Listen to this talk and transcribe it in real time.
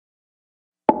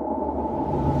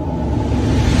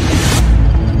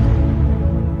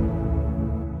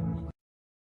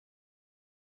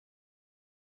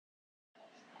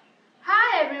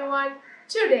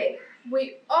Today,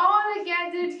 we all are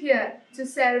gathered here to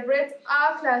celebrate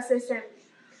our class assembly.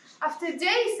 After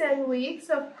days and weeks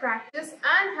of practice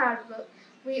and hard work,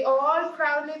 we all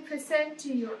proudly present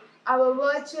to you our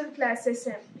virtual class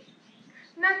assembly.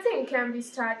 Nothing can be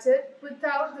started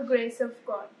without the grace of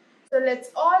God. So let's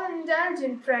all indulge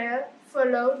in prayer,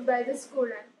 followed by the school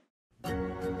anthem.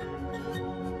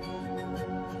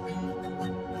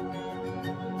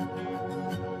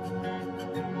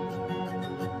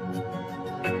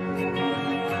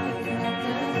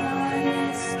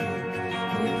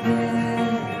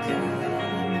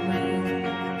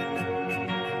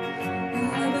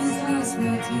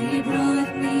 But He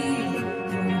brought me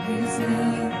for His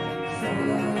love for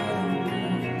me,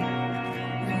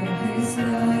 for His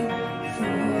love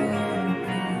for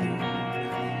me.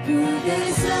 Who the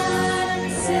sun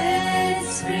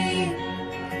sets free,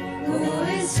 who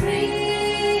is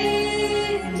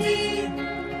free indeed.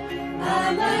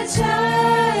 I'm a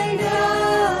child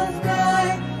of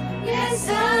God, yes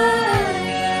I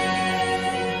am.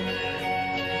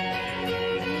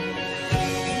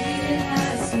 Even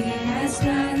as He has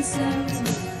ransomed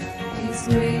me, His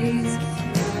grace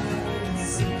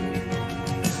unseen.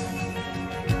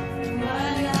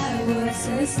 While I was a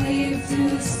slave to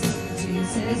sin,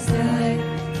 Jesus died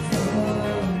for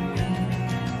me.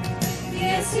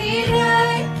 Yes, He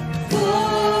died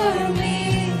for me.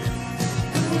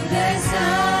 Who the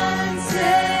Son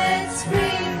sets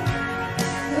free,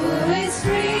 who is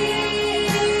free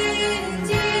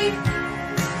indeed.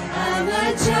 I'm a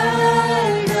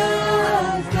child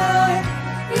of God,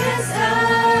 yes I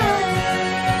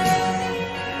am.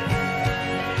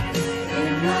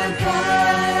 In my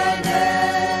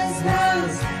Father's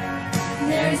house,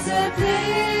 there's a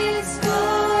place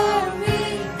for me.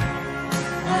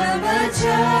 I'm a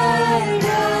child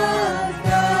of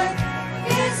God,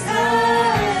 yes I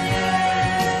am.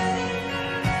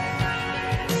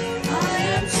 I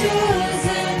am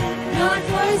chosen, not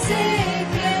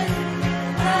forsaken.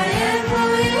 I am who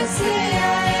you say I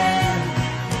am.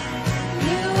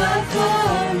 You are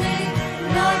for me,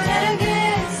 not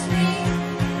against me.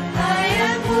 I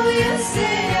am who you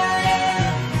say I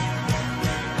am.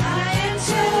 I am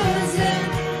chosen,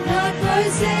 not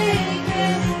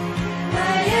forsaken.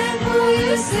 I am who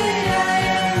you say I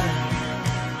am.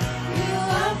 You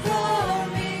are for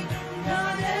me,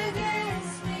 not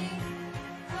against me.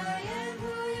 I am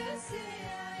who you say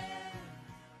I am.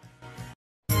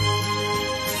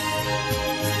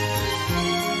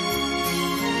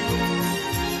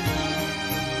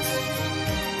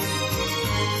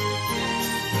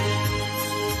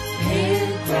 In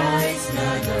Christ,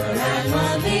 Nagar and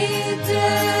Mamita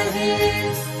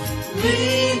hills,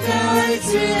 lead our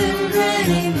children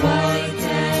in white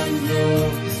and blue.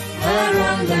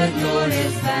 Around the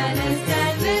glorious banner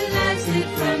stand will last it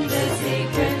from the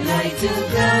sacred light to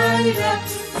guide our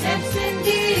steps in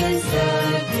the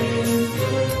encircling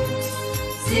blue.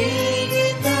 Sing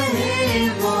in the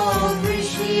name of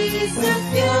Rishis of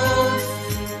pure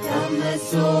Dhamma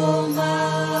Soma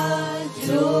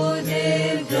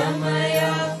Jodev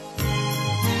Dhamaya.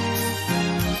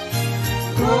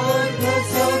 God bless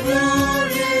our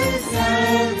glorious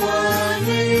and one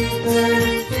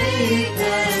faith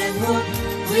and hope.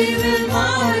 We will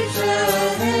march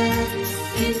ahead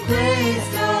in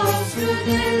quest of true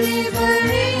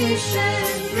liberation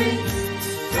brings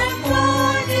from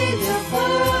bondage of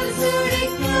falsehood,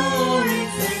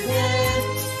 ignorance and death.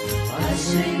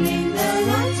 Ushering in the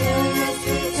righteous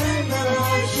return the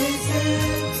washes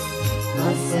head.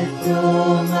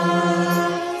 Asatoma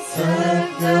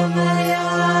Satgamaya.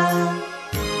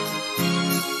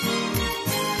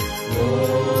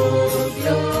 Oh,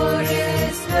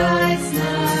 glorious Christ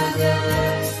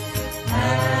Nagar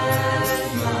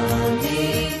and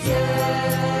Mamita,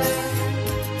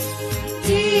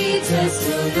 teach us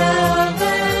to love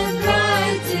and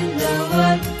brighten the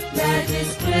world that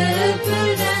is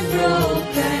crippled and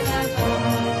broken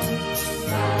apart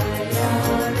by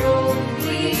our own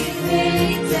weak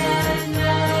hate and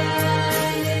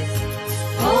malice.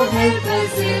 Oh, help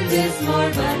us in this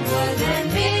mortal world and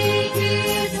make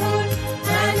it whole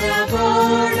and a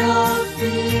board of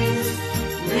peace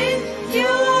with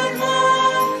your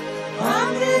love.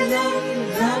 Amridam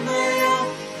Ramaya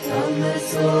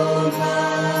Tamasoma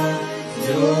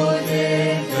Jode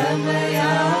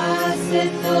Ramaya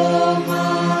Sitoma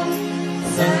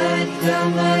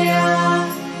Satgamaya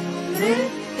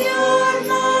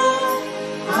Mrityurma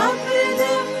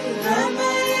Amridam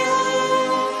Ramaya.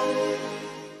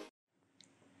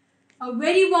 A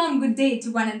very warm good day to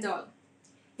one and all.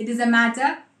 It is a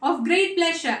matter of great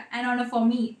pleasure and honor for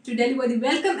me to deliver the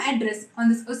welcome address on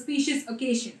this auspicious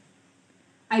occasion.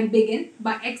 I begin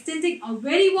by extending a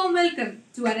very warm welcome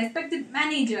to our respected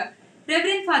manager,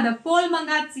 Reverend Father Paul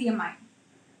Mangat CMI.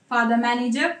 Father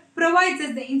Manager provides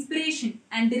us the inspiration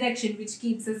and direction which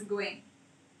keeps us going.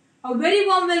 A very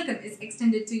warm welcome is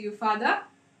extended to you, Father.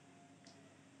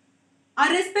 Our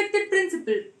respected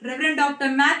Principal, Reverend Dr.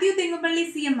 Matthew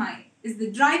Thingapalli CMI, is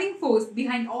the driving force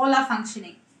behind all our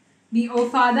functioning. We owe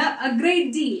Father a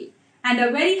great deal and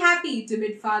are very happy to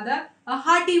bid Father a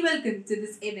hearty welcome to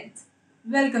this event.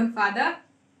 Welcome, Father.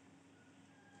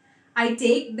 I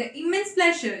take the immense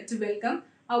pleasure to welcome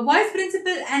our Vice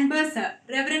Principal and Bursar,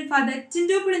 Reverend Father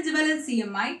Chindu Purinjavalan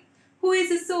CMI, who is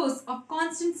a source of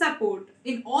constant support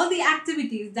in all the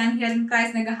activities done here in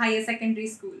Christ Nagar Higher Secondary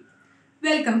School.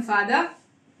 Welcome, Father.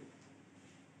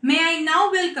 May I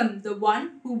now welcome the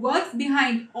one who works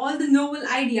behind all the novel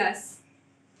ideas,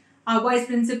 our Vice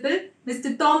Principal,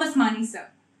 Mr. Thomas Mani, sir.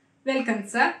 Welcome,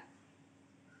 sir.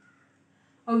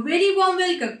 A very warm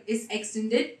welcome is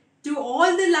extended to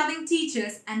all the loving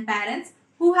teachers and parents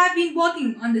who have been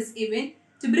working on this event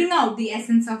to bring out the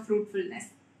essence of fruitfulness.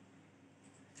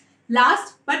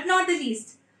 Last but not the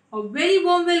least, a very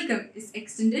warm welcome is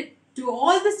extended to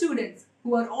all the students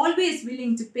who are always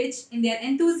willing to pitch in their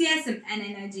enthusiasm and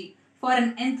energy for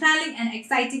an enthralling and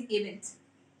exciting event.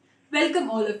 Welcome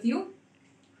all of you.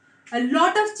 A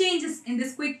lot of changes in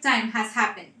this quick time has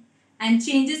happened, and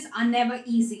changes are never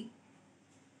easy.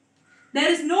 There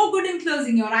is no good in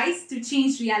closing your eyes to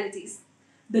change realities.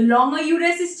 The longer you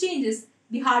resist changes,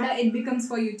 the harder it becomes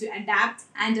for you to adapt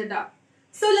and adopt.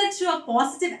 So let's show a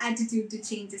positive attitude to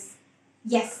changes.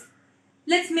 Yes,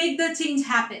 let's make the change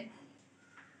happen.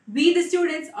 We, the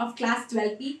students of Class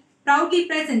 12P, proudly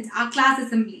present our class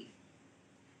assembly.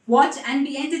 Watch and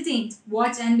be entertained.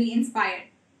 Watch and be inspired.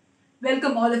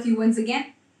 Welcome all of you once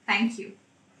again. Thank you.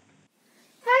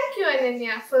 Thank you,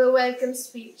 Ananya, for the welcome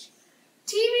speech.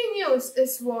 TV news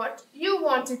is what you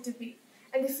want it to be.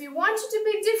 And if you want it to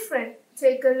be different,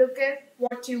 take a look at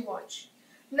what you watch.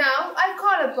 Now, I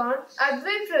call upon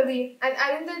Advait Praveen and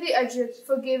Arundhati Ajit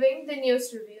for giving the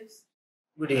news reviews.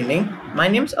 Good evening. My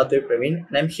name is Advait Praveen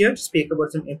and I'm here to speak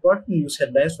about some important news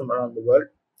headlines from around the world.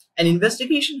 An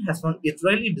investigation has found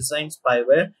Israeli-designed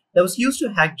spyware that was used to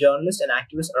hack journalists and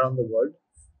activists around the world.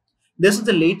 This is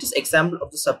the latest example of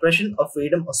the suppression of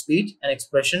freedom of speech and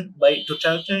expression by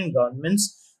totalitarian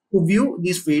governments who view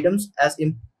these freedoms as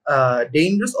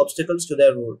dangerous obstacles to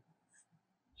their rule.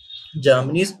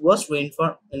 Germany's worst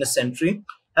rainfall in a century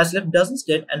has left dozens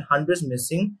dead and hundreds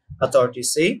missing,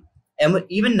 authorities say.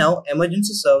 Even now,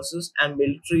 emergency services and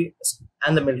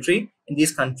the military in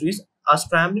these countries are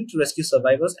scrambling to rescue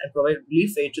survivors and provide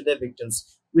relief aid to their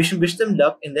victims. We should wish them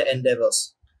luck in their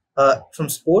endeavors. From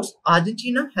sports,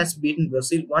 Argentina has beaten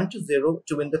Brazil 1-0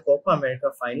 to win the Copa America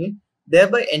final,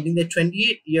 thereby ending their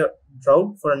 28-year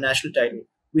drought for a national title.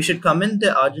 We should commend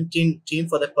the Argentine team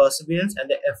for their perseverance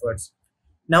and their efforts.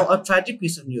 Now, a tragic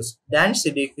piece of news. Danish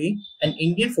Siddiqui, an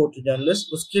Indian photojournalist,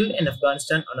 was killed in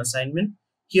Afghanistan on assignment.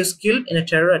 He was killed in a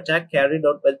terror attack carried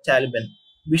out by the Taliban.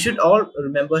 We should all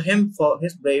remember him for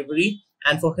his bravery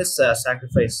and for his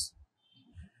sacrifice.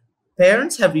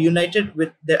 Parents have reunited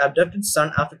with their abducted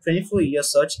son after 24-year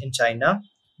search in China.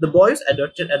 The boy was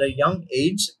abducted at a young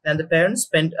age, and the parents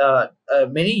spent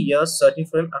many years searching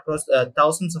for him across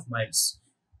thousands of miles.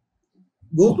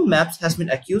 Google Maps has been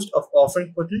accused of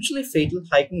offering potentially fatal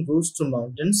hiking routes through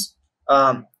mountains.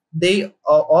 They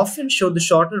often show the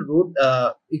shorter route,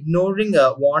 ignoring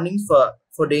warnings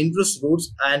for dangerous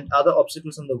routes and other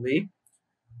obstacles on the way.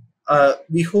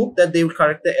 We hope that they will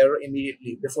correct the error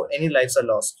immediately before any lives are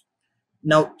lost.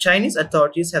 Now, Chinese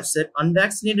authorities have said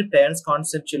unvaccinated parents can't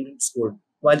send children to school.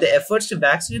 While the efforts to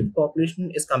vaccinate the population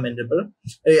is commendable,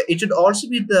 it should also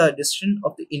be the decision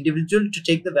of the individual to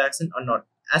take the vaccine or not,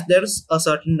 as there is a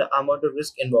certain amount of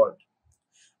risk involved.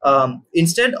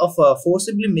 Instead of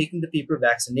forcibly making the people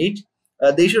vaccinate,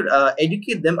 they should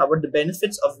educate them about the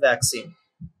benefits of vaccine.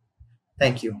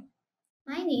 Thank you.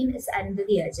 My name is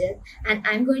Arundhati Ajit, and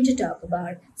I'm going to talk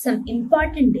about some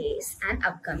important days and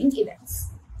upcoming events.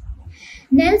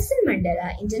 Nelson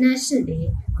Mandela International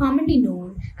Day, commonly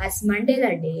known as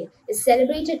Mandela Day, is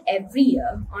celebrated every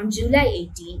year on July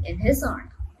 18 in his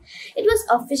honor. It was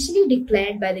officially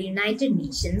declared by the United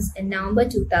Nations in November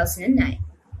 2009.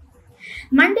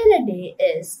 Mandela Day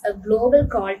is a global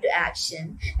call to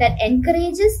action that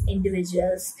encourages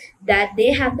individuals that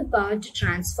they have the power to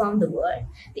transform the world,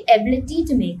 the ability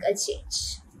to make a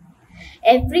change.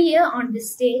 Every year on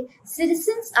this day,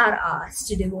 citizens are asked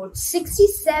to devote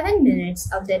 67 minutes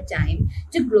of their time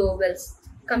to global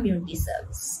community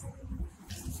service.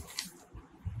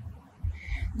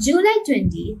 July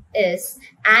 20th is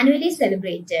annually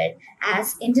celebrated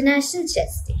as International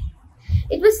Chess Day.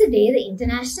 It was the day the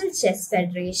International Chess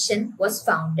Federation was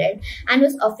founded and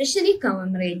was officially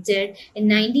commemorated in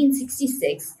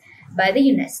 1966 by the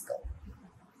UNESCO.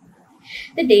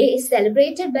 The day is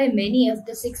celebrated by many of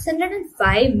the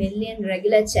 605 million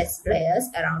regular chess players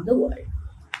around the world.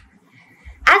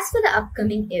 As for the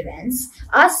upcoming events,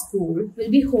 our school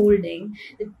will be holding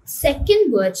the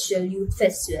second virtual youth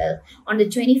festival on the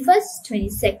 21st,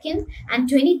 22nd and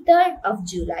 23rd of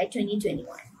July 2021.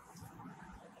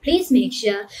 Please make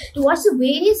sure to watch the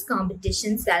various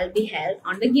competitions that will be held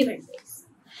on the given days.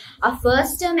 Our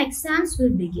first term exams will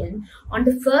begin on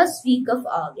the first week of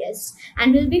August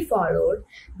and will be followed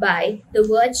by the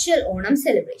virtual Onam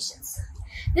celebrations.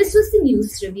 This was the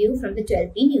news review from the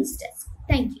 12P News Desk.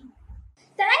 Thank you.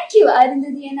 Thank you,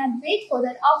 Arundhati and Advait, for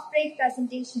that off-break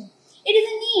presentation. It is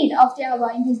a need of the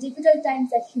hour in these difficult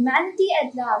times that humanity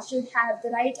at large should have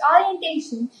the right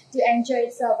orientation to ensure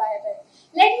its survival.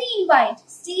 Let me invite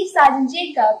Steve Sergeant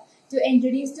Jacob to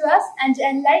introduce to us and to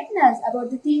enlighten us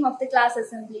about the theme of the class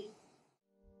assembly.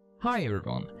 Hi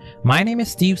everyone, my name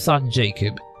is Steve Sergeant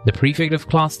Jacob, the prefect of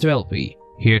Class 12P,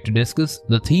 here to discuss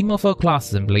the theme of our class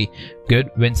assembly,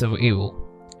 Good Wins Over Evil.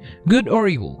 Good or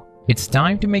evil, it's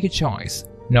time to make a choice.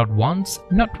 Not once,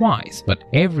 not twice, but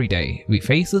every day we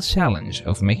face this challenge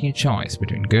of making a choice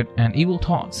between good and evil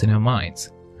thoughts in our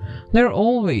minds. There are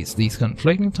always these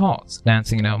conflicting thoughts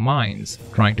dancing in our minds,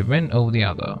 trying to win over the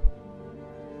other.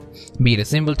 Be it a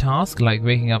simple task like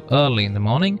waking up early in the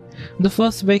morning, the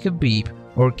first wake-up beep,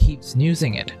 or keep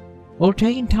snoozing it, or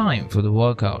taking time for the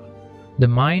workout, the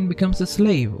mind becomes a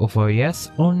slave of our yes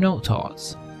or no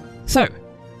thoughts. So,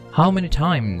 how many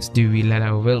times do we let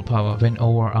our willpower win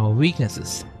over our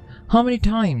weaknesses? How many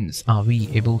times are we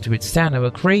able to withstand our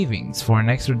cravings for an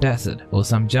extra dessert or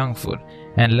some junk food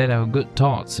and let our good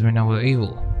thoughts win over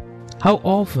evil? How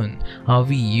often are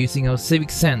we using our civic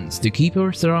sense to keep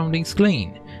our surroundings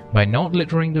clean by not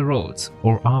littering the roads,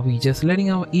 or are we just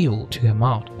letting our evil to come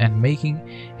out and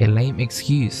making a lame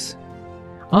excuse?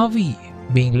 Are we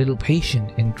being a little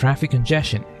patient in traffic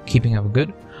congestion, keeping our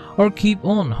good, or keep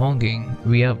on honking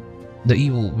we up the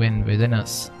evil win within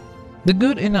us? The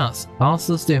good in us asks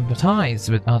us to empathize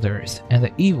with others, and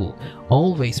the evil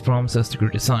always prompts us to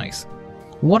criticize.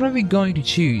 What are we going to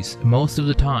choose most of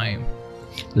the time?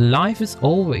 Life is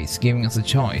always giving us a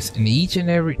choice in each and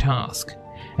every task,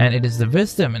 and it is the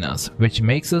wisdom in us which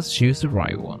makes us choose the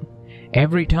right one.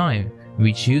 Every time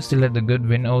we choose to let the good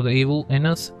win over the evil in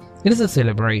us, it is a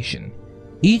celebration.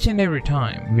 Each and every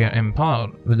time we are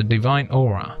empowered with the divine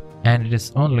aura, and it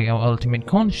is only our ultimate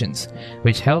conscience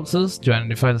which helps us to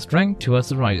identify the strength towards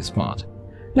the righteous path.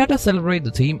 Let us celebrate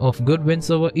the theme of good wins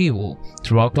over evil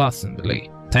through our class assembly.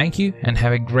 Thank you and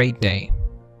have a great day.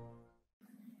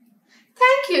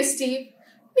 Thank you, Steve.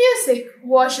 Music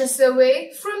washes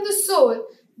away from the soul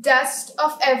dust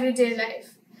of everyday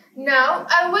life. Now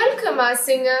I welcome our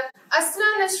singer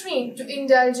Asna Nasreen to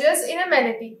indulge us in a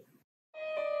melody.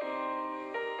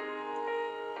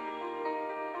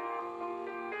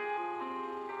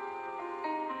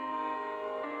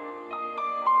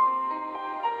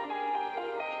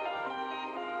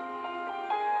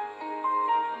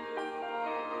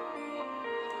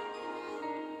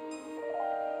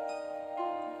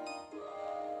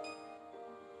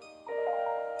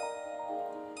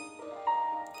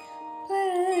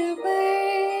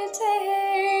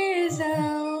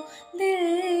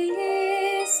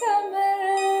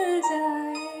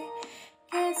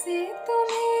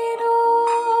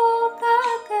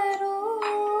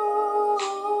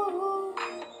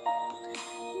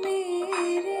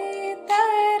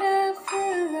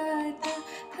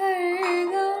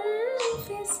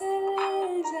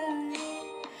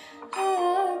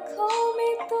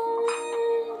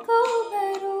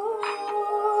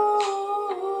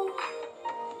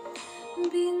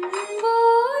 बिन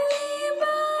बोले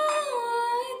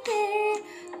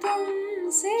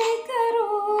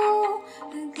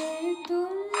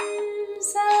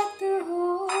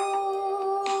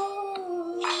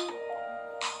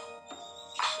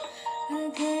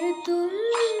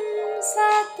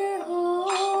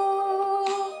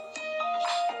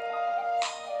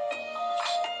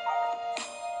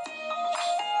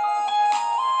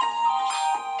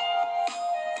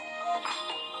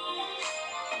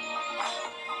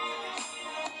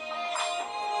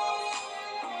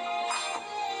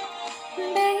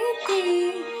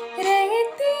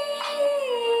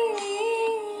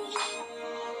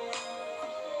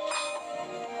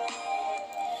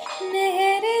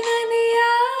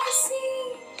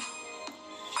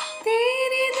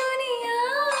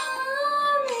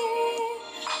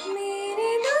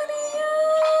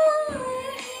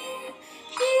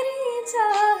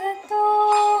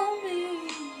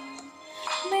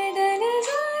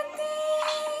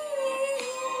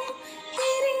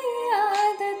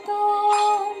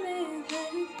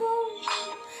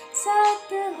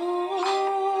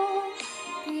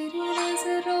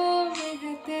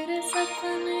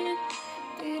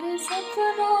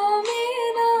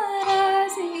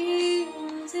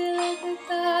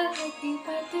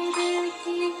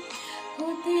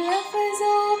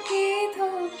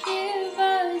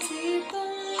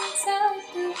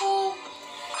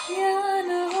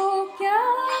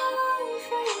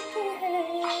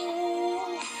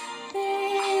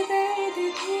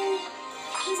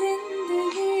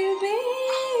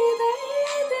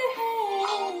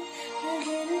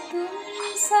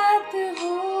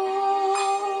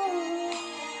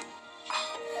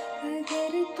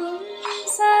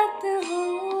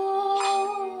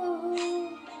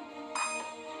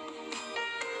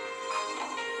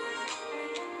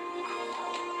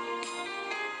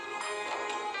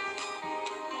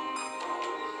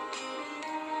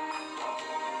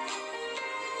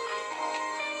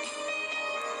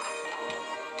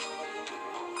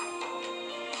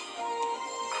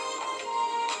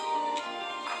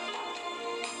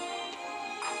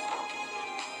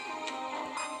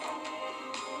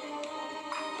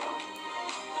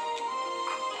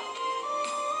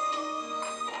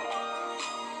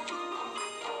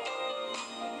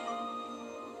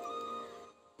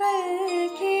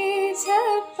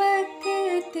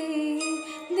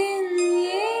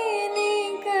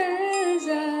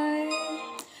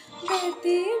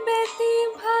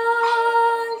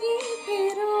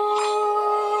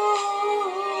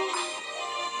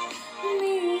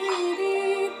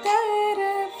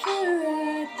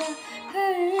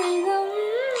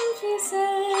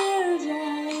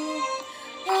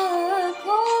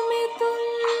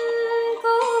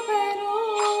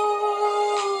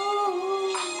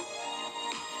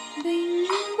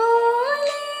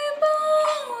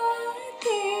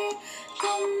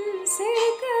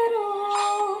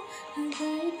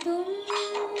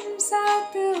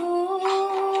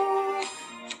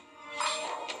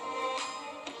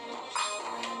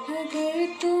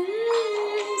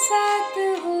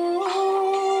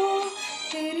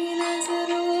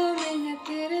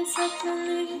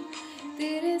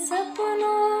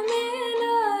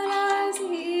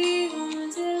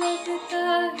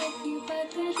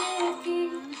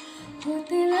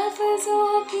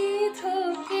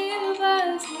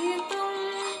ही तुम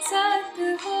साथ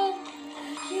हो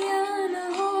या न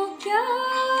हो क्या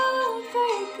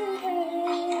फर्क है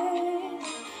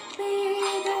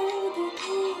बेदर्द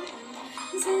थी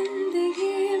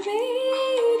जिंदगी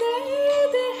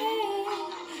बेदर्द है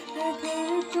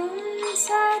अगर तुम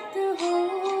साथ हो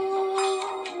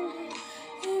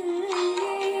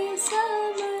ये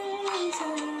समझ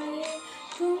जाए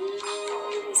तुम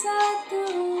साथ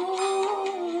हो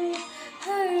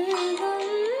हर गम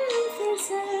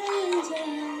फिसल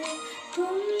जाए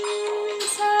तुम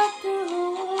साथ हो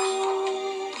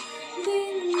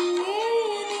दिन ये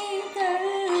निकल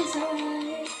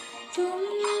जाए तुम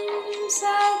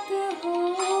साथ हो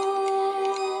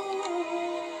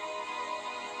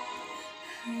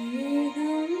हर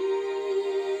गम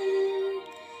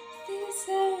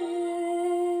फिसल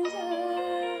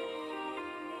जाए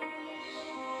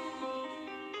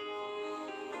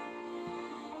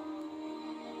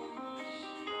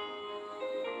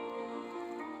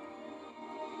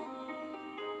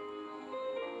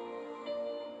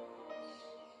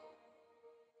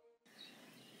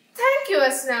Thank you,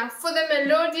 Asna, for the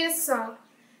melodious song.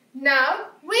 Now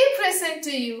we present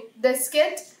to you the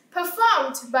skit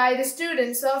performed by the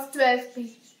students of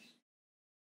 12P.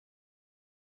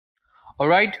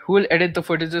 Alright, who will edit the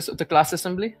footages of the class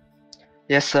assembly?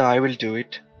 Yes, sir, I will do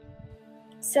it.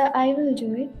 Sir, I will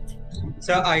do it.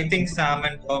 Sir, I think Sam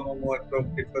and Tom are more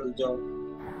appropriate for the job.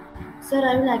 Sir,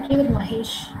 I will agree with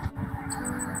Mahesh.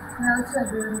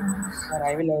 Sir,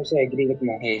 I will also agree with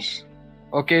Mahesh.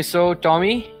 Okay, so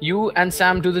Tommy, you and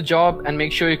Sam do the job and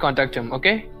make sure you contact him,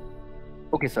 okay?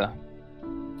 Okay, sir.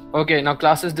 Okay, now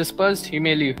class is dispersed, he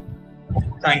may leave.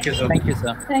 Thank you, sir. Thank you,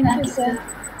 sir. Thank you, sir.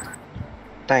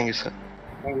 Thank you, sir.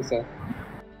 Thank you, sir.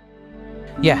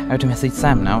 Yeah, I have to message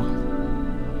Sam now.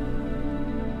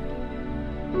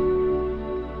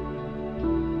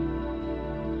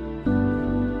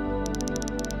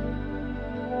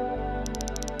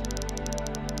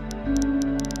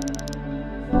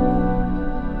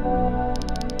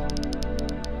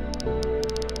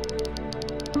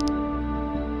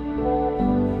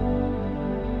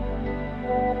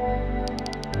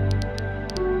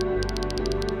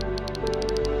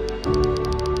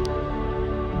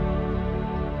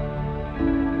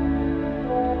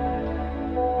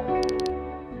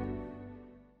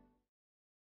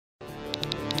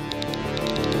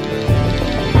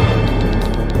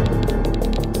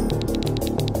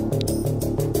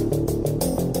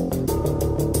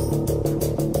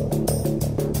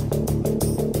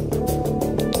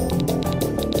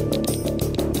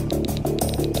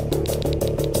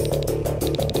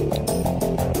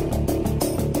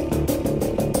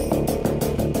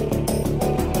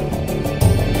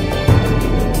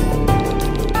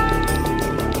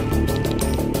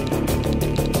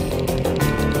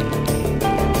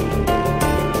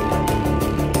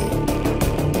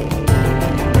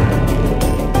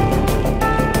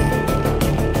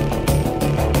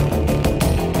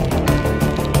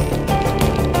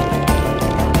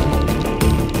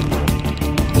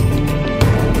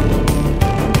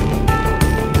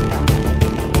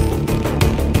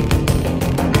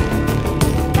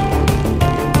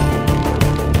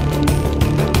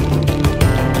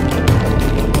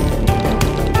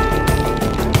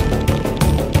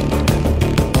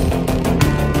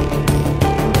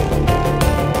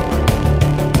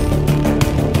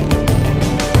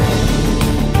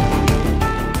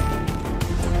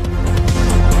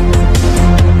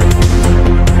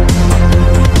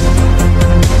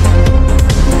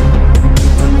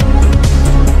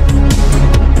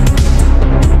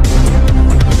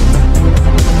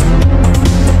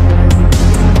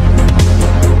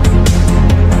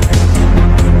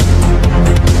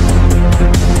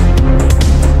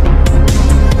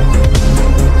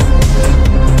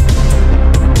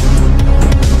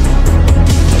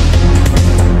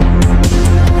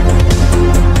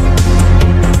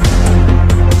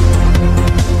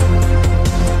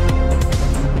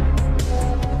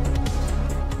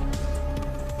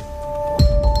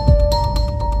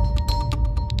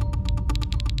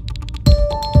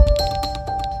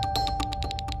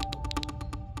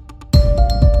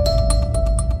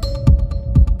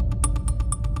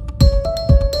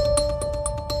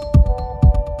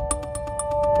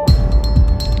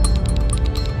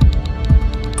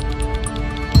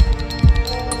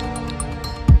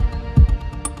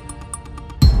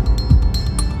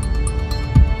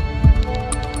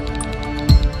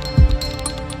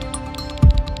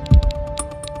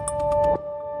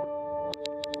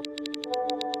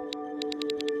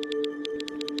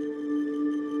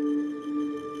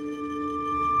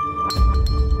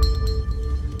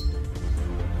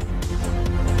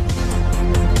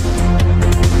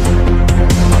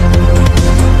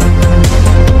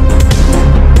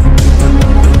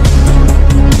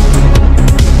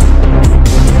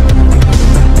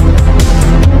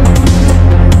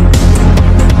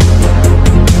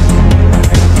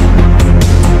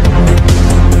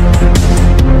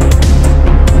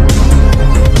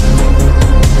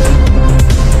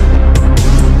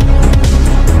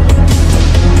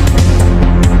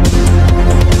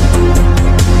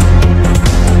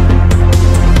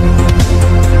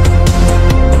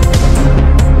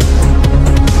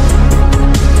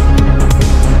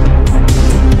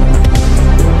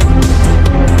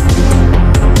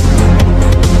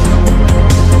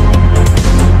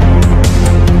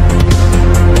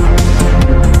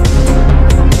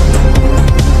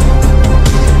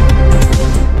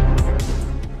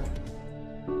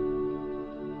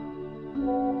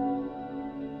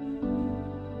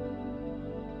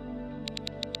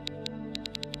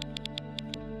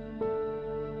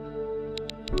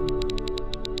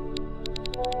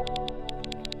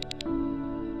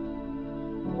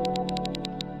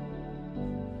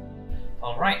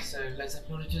 let's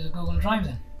upload it to the Google Drive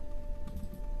then.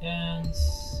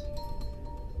 Dance.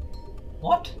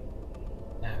 What?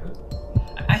 No.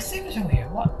 I saved it over here.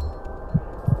 What?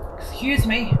 Excuse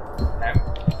me. No.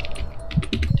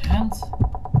 Dance.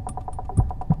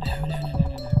 No.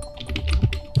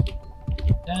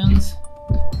 Dance.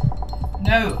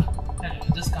 No. No,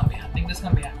 this can't be happening. This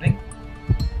can't be happening.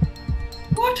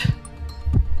 What?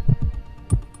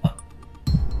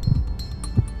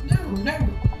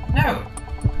 No.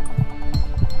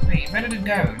 Wait, where did it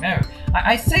go? No.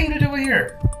 I saved it over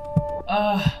here. No.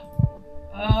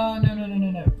 Oh, no.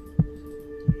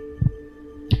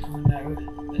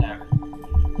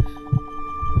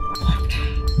 What?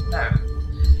 No.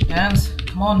 Hands,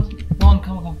 come on.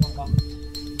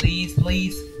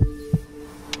 Please.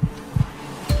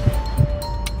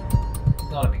 You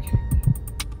gotta be kidding me.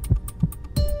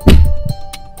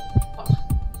 Oh.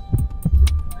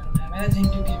 I don't have anything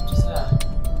to give to Sir.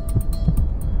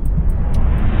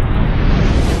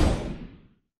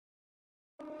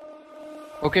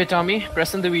 Okay, Tommy,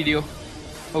 present the video.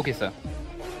 Okay, sir.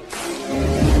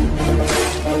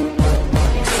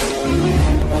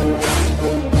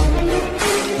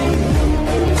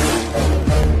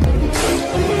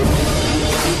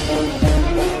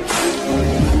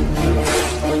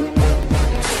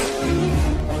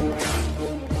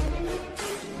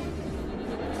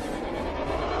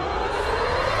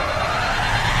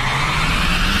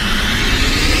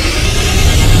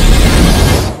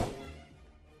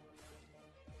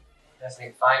 It's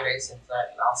been 5 days since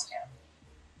that last scan.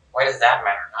 Why does that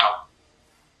matter now?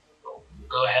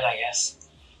 Go ahead, I guess.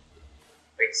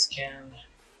 Quick scan.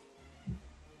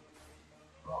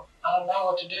 Well, I don't know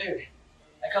what to do.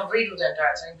 I can't read with the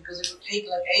entire thing because it would take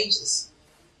like ages.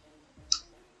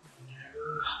 No.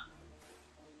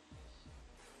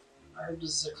 I hope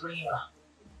this is a dreamer.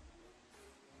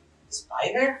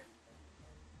 Spyware?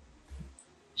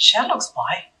 Sherlock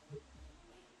spy?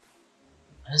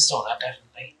 Uninstall that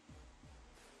definitely.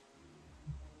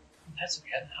 That's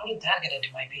weird. How did that get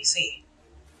into my PC?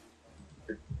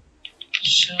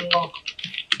 Sherlock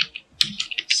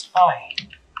spy.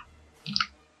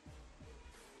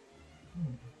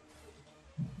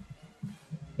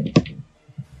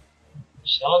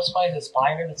 Sherlock spy is a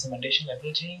spyware with some additional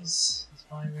abilities.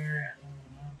 Spyware.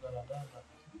 Blah, blah, blah.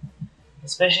 The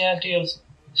specialty of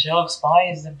Sherlock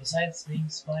spy is that besides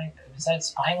spying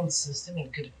on the system,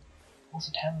 it could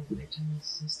also handle the victim's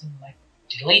system like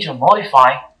delete or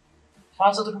modify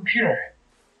files of the computer.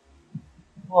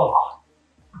 Whoa.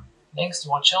 Links to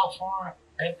watch out for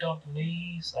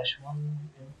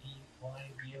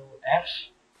bit.ly/1meybof.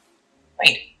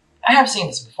 Wait, I have seen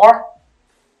this before.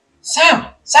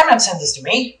 Sam had sent this to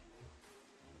me.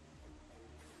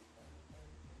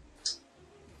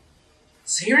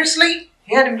 Seriously?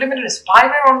 He had implemented a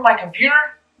spyware on my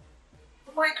computer?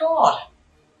 Oh my god.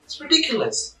 It's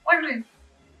ridiculous. Why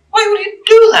would he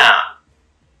do that?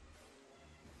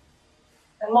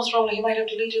 And most probably he might have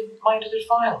deleted my edited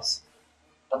files.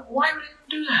 But why would he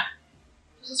do that?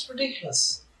 This is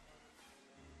ridiculous.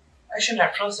 I shouldn't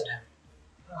have trusted him.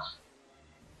 Ugh.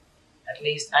 At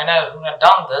least I know who had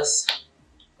done this,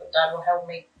 but that will help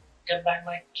me get back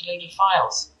my deleted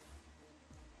files.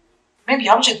 Maybe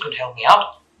Amjad could help me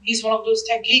out. He's one of those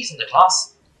tech geeks in the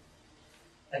class.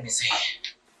 Let me see.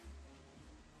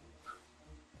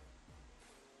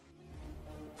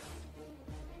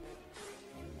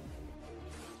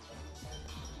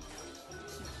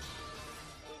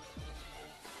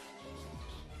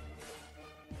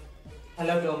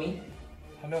 Hello, Tommy.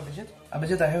 Hello, Abhijit.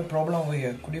 Abhijit, I have a problem over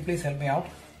here. Could you please help me out?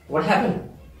 What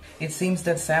happened? It seems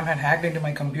that Sam had hacked into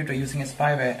my computer using a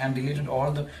spyware and deleted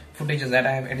all the footages that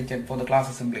I have edited for the class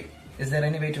assembly. Is there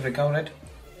any way to recover it?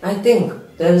 I think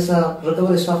there is a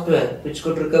recovery software which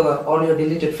could recover all your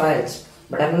deleted files,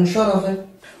 but I'm unsure of it.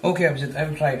 Okay, Abhijit, I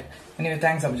will try it. Anyway,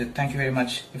 thanks, Abhijit. Thank you very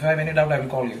much. If I have any doubt, I will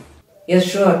call you. Yes,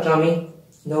 sure, Tommy.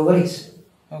 No worries.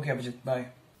 Okay, Abhijit.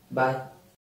 Bye. Bye.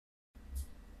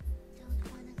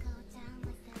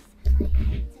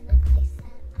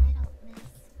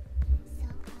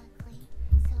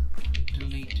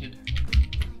 Deleted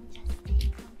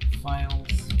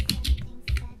files,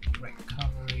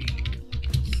 recovery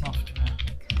software.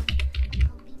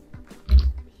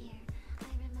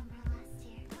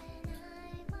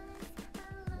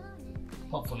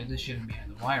 Hopefully this shouldn't be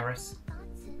the virus.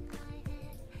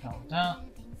 Hold that.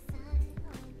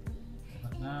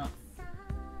 Hold that.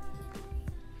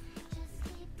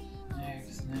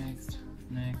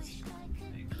 Next.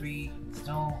 Agree,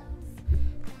 install.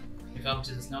 If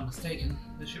Amjad is not mistaken,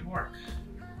 this should work.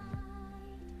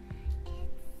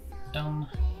 Done.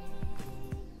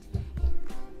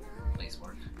 Please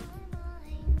work.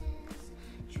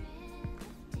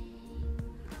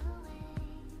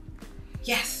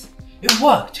 It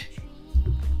worked!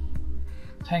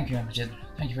 Thank you, Amjad.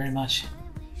 Thank you very much.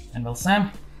 And well,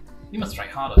 Sam, you must try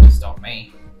harder to stop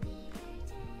me.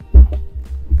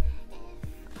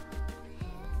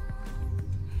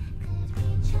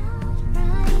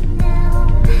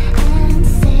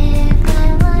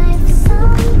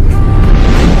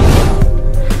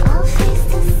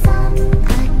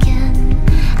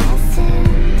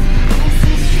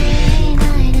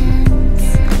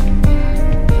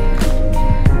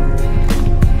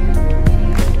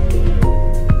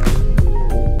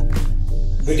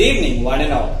 Good evening, one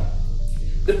and all.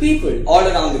 The people all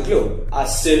around the globe are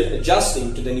still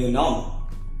adjusting to the new normal.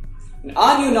 And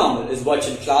our new normal is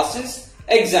virtual classes,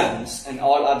 exams, and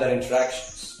all other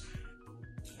interactions.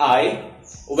 I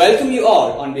welcome you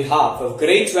all on behalf of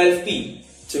Grade 12P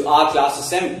to our class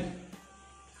assembly.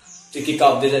 To kick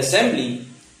off this assembly,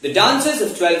 the dancers of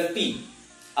 12P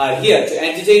are here to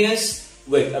entertain us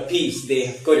with a piece they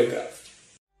have choreographed.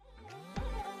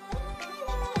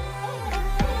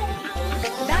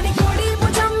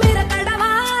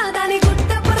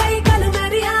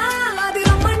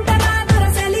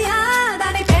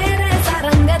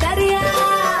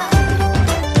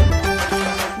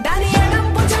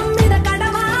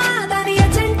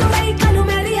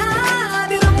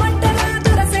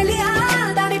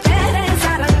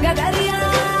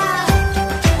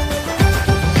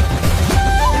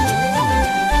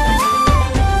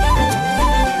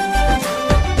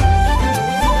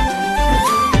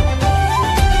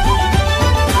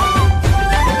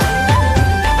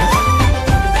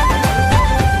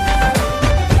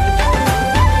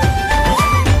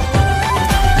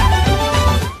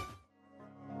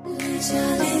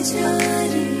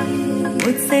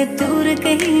 मुझसे दूर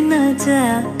कहीं ना जा,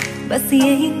 बस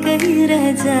यही कहीं रह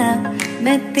जा,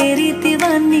 मैं तेरी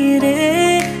दीवानी रे,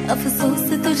 अफसोस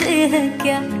तुझे है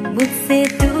क्या। मुझसे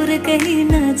दूर कहीं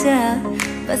ना जा,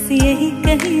 बस यही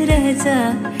कहीं रह जा,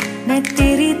 मैं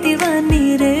तेरी दीवानी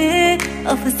रे,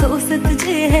 अफसोस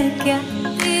तुझे है क्या।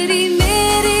 तेरी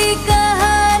मेरी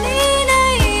कहानी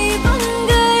नहीं बन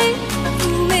गई, तू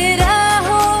मेरा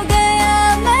हो गया,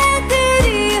 मैं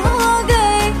तेरी हो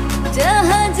गई,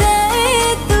 जहाँ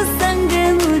जाए तू संग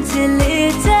मुझे ले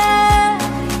जा,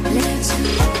 ले जा,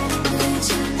 ले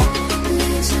जा,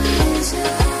 ले जा,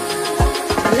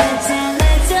 ले जा,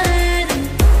 ले जा,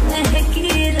 महकी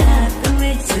रात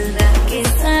में चुरा के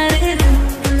सारे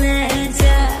रंग ले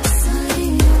जा,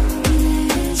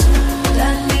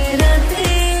 राते राते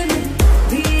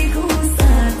भीगू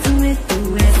साथ में, तू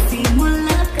ऐसी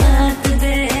मुलाकात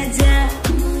दे जा।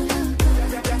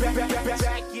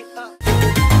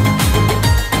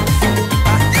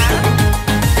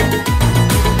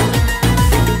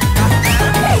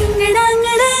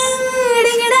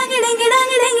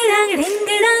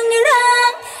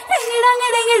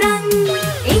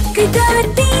 एक दो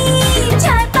तीन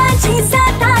चार पाँच छः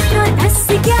सात आठ नौ 10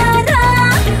 11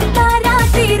 12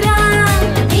 13।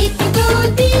 एक दो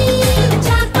तीन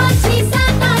चार पाँच छः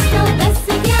सात आठ नौ 10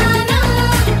 11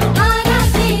 12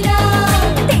 13।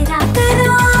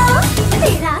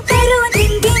 तेरा करो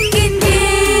दिन गिन गिन के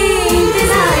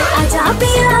इंतजार, आजा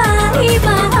पिया ही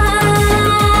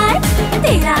बाहर।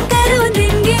 तेरा करो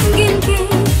दिन गिन गिन के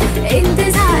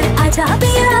इंतजार, आजा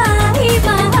पिया ही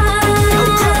बाहर।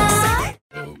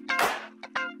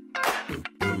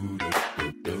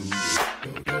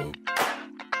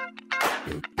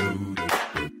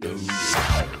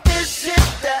 This is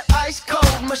that ice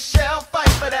cold Michelle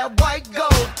fight for that white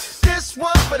gold. This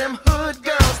one for them hood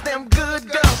girls, them good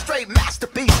girls, straight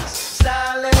masterpieces.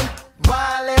 Styling,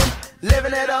 wildin',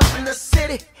 living it up in the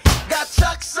city. Got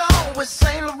Chuck's on with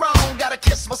Saint Laurent. Gotta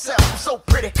kiss myself, I'm so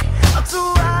pretty. I'm too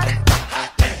hot.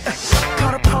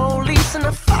 Call the police and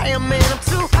the fireman. I'm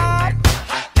too hot.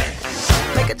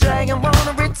 Make a dragon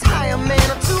wanna retire, man.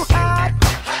 I'm too hot.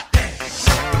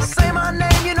 Say my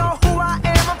name, you know who I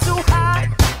am. I'm too hot.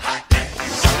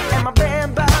 And my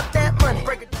band bought that money.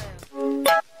 Break it down.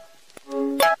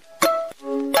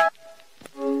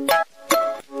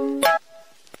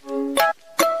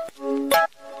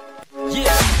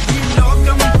 Yeah, ഈ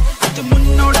ലോകം അത്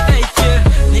മുന്നോട്ടേക്ക്,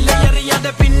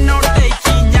 നിലയറിയാതെ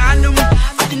പിന്നോട്ടേക്ക്, ഞാനും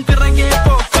അതിൻ പിറകെ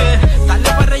പോക്ക്,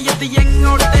 തലവരയത്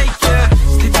എങ്ങോട്ടേക്ക്,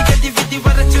 സ്ഥിതിഗതി വിധി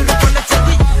വരച്ചൊരു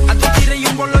കൊലച്ചതി, അത്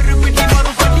തിരയുമ്പോൾ ഒരു പിടി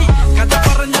മറുപടി, കഥ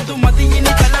പറഞ്ഞതു മതി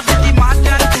ഇനി തലവിധി,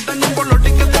 മാറ്റാൻ തുടങ്ങുമ്പോൾ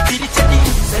ഒടുക്കത്ത് തിരിച്ചടി.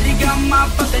 സരിഗമ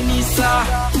പദനിസ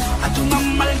അതു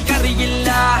നമ്മൾക്കറിയില്ല,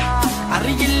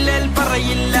 അറിയില്ലേൽ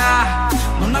പറയില്ല,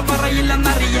 നുണ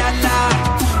പറയില്ലെന്നറിയാല,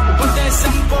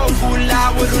 ഉപദേശം പോകൂല,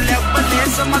 ഒരു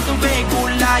ലെവലേശം അത്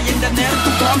വേകൂല, എന്റെ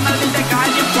നേർക്ക് തോന്നലിന്റെ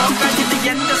കാര്യം പോകാൻ ഇത്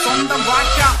എന്റെ സ്വന്തം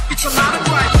വാക്ക. It's a lot of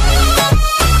right.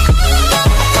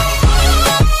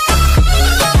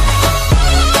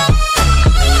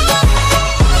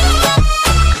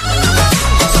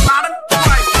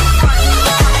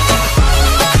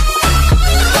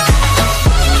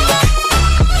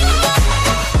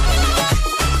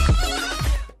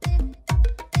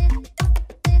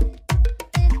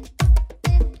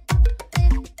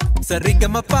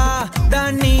 Sarigamapa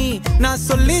தானி நான்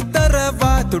சொல்லி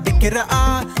தரவா துடிக்கிற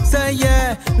ஆசைய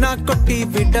நான் கொட்டி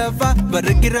விடவா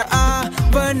வருகிற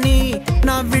ஆவணி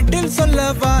நான் வீட்டில்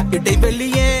சொல்லவா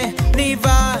இடைவெளியே நீ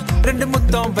வா ரெண்டு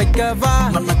முத்தம் வைக்கவா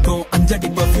மனக்கும் அஞ்சடி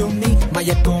பர்ஃபியூம் நீ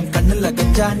மயக்கும் கண்ணுல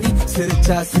கஞ்சா நீ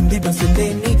சிரிச்சா சிந்திடும் சிந்தே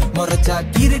நீ மொரச்சா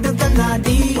கீரிடும்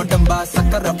கண்ணாடி உடம்பா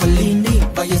சக்கர பள்ளி நீ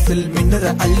வயசில் மின்னுற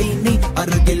அள்ளி நீ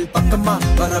அருகில் பக்கமா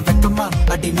வர வெக்கமா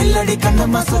அடி நில்லடி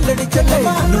கண்ணம்மா சொல்லடி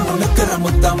செல்லமா உனக்குற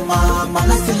முத்தம்மா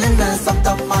மனசில் என்ன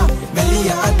சத்தம்மா வெளிய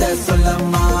அத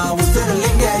சொல்லம்மா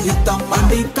உசுரலிங்க யுத்தம்மா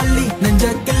அடி கள்ளி நெஞ்ச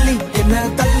கிள்ளி என்ன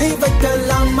தள்ளி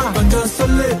வைக்கலாமா கொஞ்சம்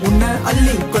சொல்லு உன்னை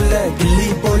அள்ளி கொல்ல கிள்ளி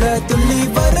போல துள்ளி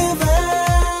வருவேன்.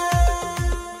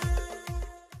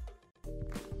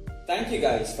 Thank you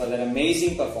guys for that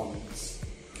amazing performance.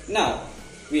 Now,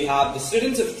 we have the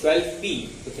students of 12P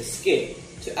with a skit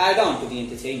to add on to the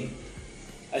entertainment.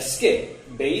 A skit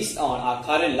based on our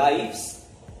current lives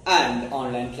and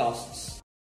online classes.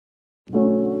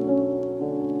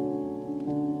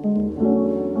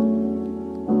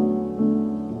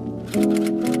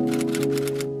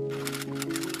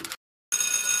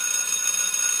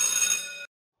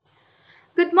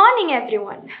 Good morning,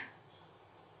 everyone.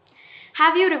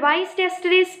 Have you revised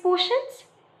yesterday's portions?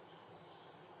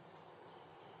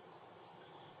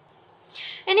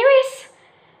 Anyways,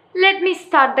 let me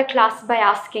start the class by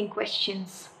asking questions.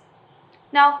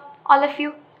 Now, all of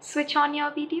you, switch on your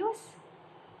videos.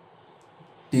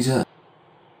 Teacher,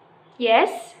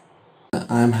 Yes?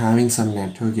 I am having some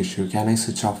network issue. Can I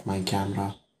switch off my camera?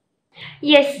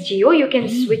 Yes, Gio, you can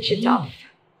switch it off.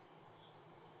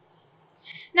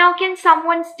 Now, can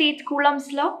someone state Coulomb's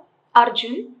law?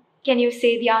 Arjun, can you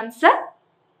say the answer?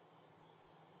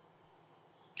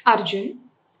 Arjun?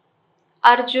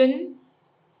 Arjun?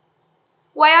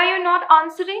 Why are you not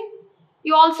answering?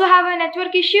 You also have a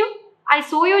network issue? I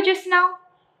saw you just now.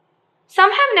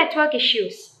 Some have network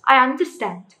issues, I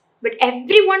understand. But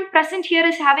everyone present here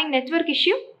is having network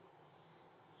issue?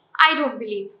 I don't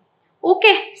believe.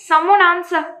 Okay, someone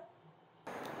answer.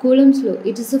 Coulomb's law.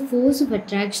 It is a force of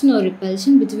attraction or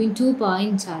repulsion between 2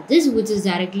 point charges which is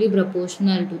directly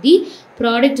proportional to the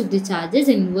product of the charges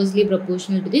and inversely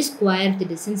proportional to the square of the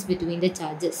distance between the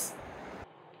charges.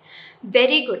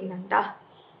 Very good, Nanda.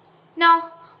 Now,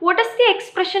 what is the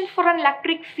expression for an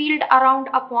electric field around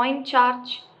a point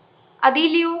charge?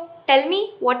 Adilio, tell me,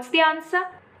 what's the answer?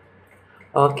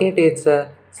 Okay, teacher.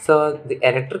 So the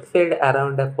electric field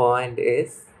around a point is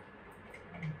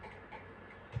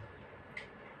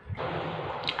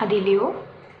Adilio?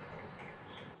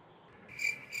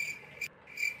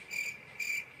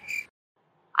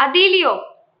 Adilio!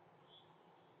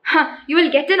 You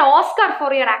will get an Oscar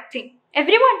for your acting.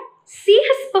 Everyone, see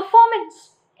his performance.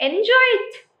 Enjoy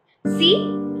it. See,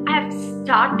 I have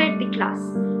started the class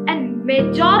and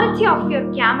majority of your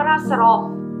cameras are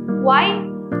off. Why?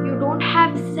 You don't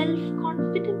have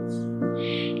self-confidence.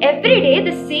 Every day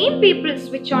the same people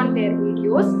switch on their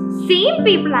videos, same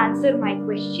people answer my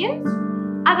questions.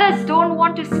 Others don't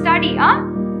want to study, huh?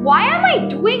 Why am I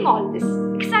doing all this?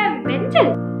 Because I am mental.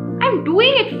 I am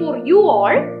doing it for you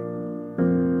all.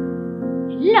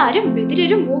 എല്ലാരും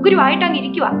ബദിരരും മൂകരുമായിട്ട് അങ്ങ്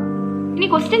ഇരിക്കുക. ഇനി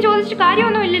question ചോദിച്ചിട്ട്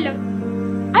കാര്യമൊന്നും ഇല്ലല്ലോ.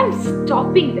 I am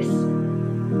stopping this.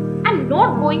 I am not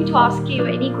going to ask you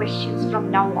any questions from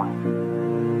now on.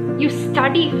 You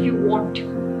study if you want to.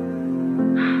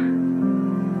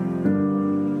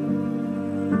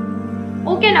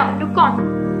 Okay, now look on.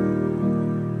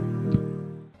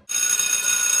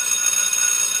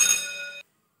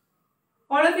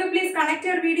 All of you, please connect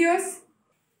your videos.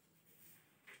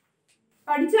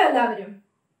 പഠിച്ചോ എല്ലാവരും?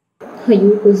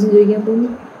 അയ്യോ question ചോദിക്കാൻ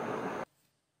പോകുന്നു.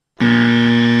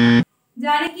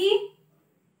 Janaki,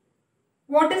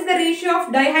 what is the ratio of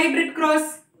dihybrid cross?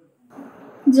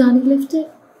 Janaki left it.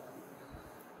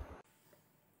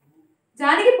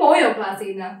 Janaki പോയോ ക്ലാസ്സിൽ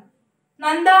നിന്ന്?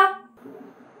 നന്ദ?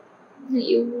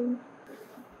 അയ്യോ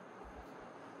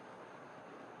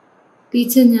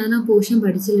teacher ഞാൻ ആ പോർഷൻ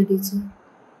പഠിച്ചില്ല ടീച്ചർ.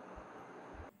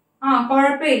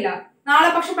 കുഴപ്പമില്ല. നാളെ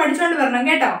പക്ഷെ പഠിച്ചോണ്ട് വരണം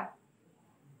കേട്ടോ.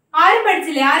 ആരും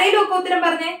പഠിച്ചില്ലേ? ആരെങ്കിലും ഒക്കെ ഉത്തരം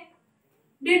പറഞ്ഞേ.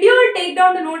 Did you all take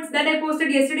down the notes that I posted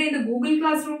yesterday in the Google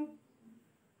Classroom?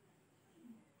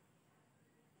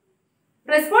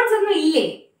 Response ഒന്നും ഇല്ലേ?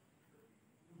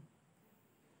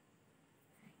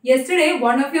 Yesterday,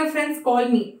 one of your friends called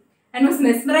me and was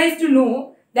mesmerized to know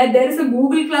that there is a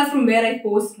Google Classroom where I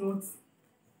post notes.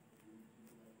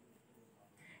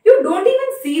 You don't even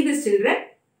see this, children.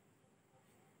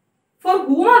 For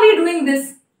whom are we doing this?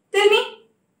 Tell me.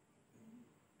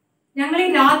 ഞങ്ങൾ ഈ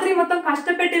രാത്രി മൊത്തം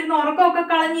കഷ്ടപ്പെട്ടിരുന്ന ഉറക്കമൊക്കെ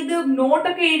കളഞ്ഞ് ഇത്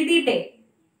നോട്ടൊക്കെ എഴുതിയിട്ടേ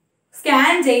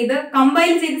scan ചെയ്ത്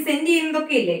compile ചെയ്ത് send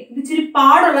ചെയ്യുന്നതൊക്കെ ഇല്ലേ, ഇത് ഇച്ചിരി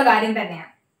പാടുള്ള കാര്യം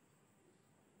തന്നെയാണ്.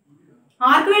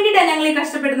 ആർക്ക് വേണ്ടിയിട്ടാണ് ഞങ്ങൾ ഈ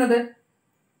കഷ്ടപ്പെടുന്നത്?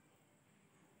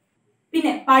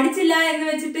 പിന്നെ പഠിച്ചില്ല എന്ന്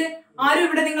വെച്ചിട്ട് ആരും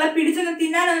ഇവിടെ നിങ്ങളെ പിടിച്ചൊന്നും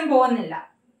തിന്നാനൊന്നും പോകുന്നില്ല.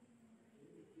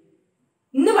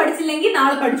 ഇന്ന് പഠിച്ചില്ലെങ്കിൽ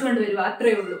നാളെ പഠിച്ചുകൊണ്ട് വരുക,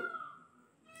 അത്രയേ ഉള്ളൂ.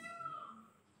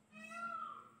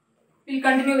 We'll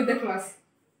continue with the class.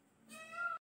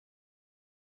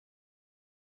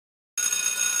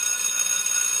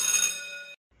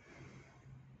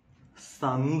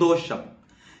 സന്തോഷം.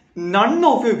 None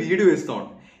of your video is on.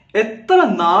 എത്ര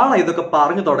നാളായി ഇതൊക്കെ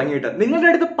പറഞ്ഞു തുടങ്ങിയിട്ട്?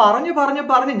 നിങ്ങളുടെ അടുത്ത്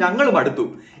പറഞ്ഞ് ഞങ്ങൾ മടുത്തു.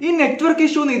 ഈ നെറ്റ്വർക്ക്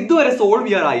ഇഷ്യൂ ഒന്നും ഇതുവരെ സോൾവ്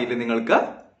ചെയ്യാറായില്ലേ നിങ്ങൾക്ക്?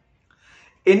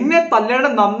 എന്നെ തല്ലേണ്ട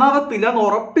നന്നാവത്തില്ല എന്ന്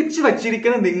ഉറപ്പിച്ച്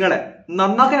വെച്ചിരിക്കുന്ന നിങ്ങളെ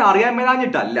നന്നാക്കാൻ അറിയാൻ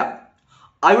മേലാഞ്ഞിട്ടല്ല.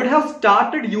 I would have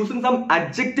started using some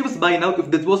adjectives by now if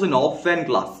this was an offline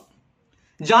class.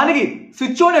 Janaki,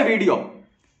 switch on a video.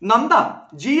 Nanda,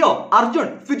 Gio, Arjun,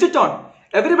 switch it on.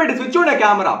 Everybody switch on a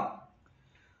camera.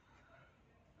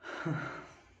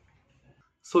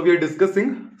 So we are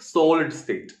discussing solid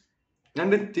state.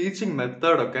 ഞാൻ teaching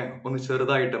മെത്തേഡൊക്കെ ഒന്ന്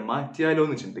ചെറുതായിട്ട് മാറ്റിയാലോ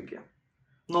എന്ന് ചിന്തിക്കാം.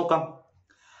 നോക്കാം.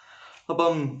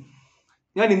 അപ്പം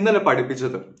ഞാൻ ഇന്നലെ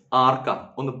പഠിപ്പിച്ചത് ആർക്കാ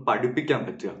ഒന്ന് പഠിപ്പിക്കാൻ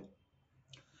പറ്റുക?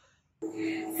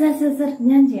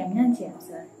 ഞാൻ ചെയ്യാം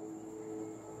സർ.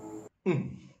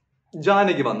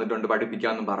 ജാനകി വന്നിട്ടുണ്ട്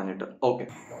പഠിപ്പിക്കാന്ന് പറഞ്ഞിട്ട്. ഓക്കെ,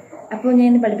 അപ്പോൾ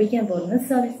ഞാൻ പഠിപ്പിക്കാൻ പോകുന്നത്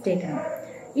സോളിഡ് സ്റ്റേറ്റ് ആണ്.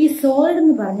 ഈ സോളിഡ്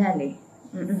എന്ന്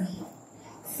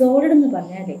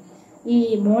പറഞ്ഞാലേ ഈ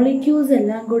മോളിക്യൂൾസ്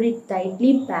എല്ലാം കൂടി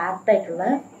ടൈറ്റ്ലി പാക്ഡ് ആയിട്ടുള്ള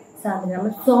സാധനം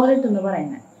നമ്മൾ സോളിഡ് എന്ന്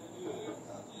പറയുന്നത്.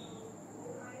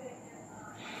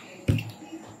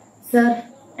 സർ,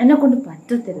 എന്നെ കൊണ്ട്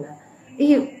പറ്റത്തില്ല.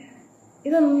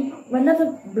 ഇതൊന്നും വല്ലാത്ത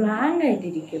ബ്ലാങ്ക്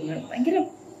ആയിട്ടിരിക്കുന്നു.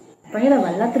 ഭയങ്കര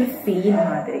വല്ലാത്തൊരു ഫീൽ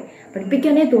മാതിരി.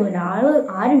 പഠിപ്പിക്കാനേ തോന്നില്ല.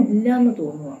 ആരും ഇല്ല എന്ന്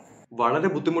തോന്നുക. വളരെ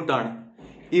ബുദ്ധിമുട്ടാണ്.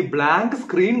 ഈ ബ്ലാങ്ക്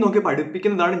സ്ക്രീൻ നോക്കി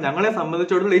പഠിപ്പിക്കുന്നതാണ് ഞങ്ങളെ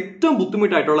സംബന്ധിച്ചിടത്തോളം ഏറ്റവും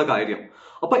ബുദ്ധിമുട്ടായിട്ടുള്ള കാര്യം.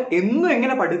 അപ്പൊ എന്നും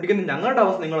എങ്ങനെ പഠിപ്പിക്കുന്ന ഞങ്ങളുടെ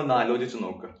അവസ്ഥ നിങ്ങളൊന്ന് ആലോചിച്ച്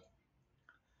നോക്ക്.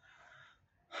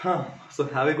 So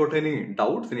have you got any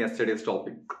doubts in yesterday's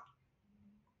topic?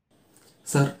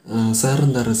 Sir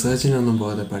എന്താ റിസർച്ചിനൊന്നും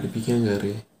പോകാതെ പഠിപ്പിക്കാൻ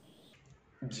കയറി?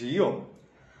 ജിയോ,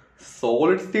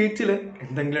 സോളിഡ് സ്റ്റേറ്റിൽ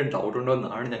എന്തെങ്കിലും ഡൗട്ട് ഉണ്ടോ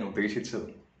എന്നാണ് ഞാൻ ഉദ്ദേശിച്ചത്.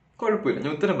 കുഴപ്പമില്ല,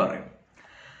 ഞാൻ ഉത്തരം പറയാം.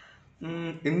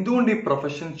 എന്തുകൊണ്ട് ഈ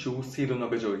പ്രൊഫഷൻ ചൂസ് ചെയ്തു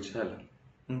എന്നൊക്കെ ചോദിച്ചാൽ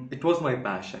ഇറ്റ് വാസ് മൈ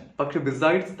പാഷൻ. പക്ഷെ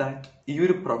ബിസൈഡ്സ് ദാറ്റ് ഈ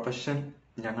ഒരു പ്രൊഫഷൻ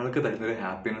ഞങ്ങൾക്ക് തരുന്നൊരു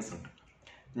ഹാപ്പിനെസ് ഉണ്ട്.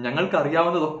 ഞങ്ങൾക്ക്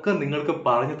അറിയാവുന്നതൊക്കെ നിങ്ങൾക്ക്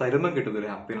പറഞ്ഞു തരുമ്പം കിട്ടുന്നൊരു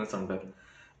ഹാപ്പിനെസ് ഉണ്ട്.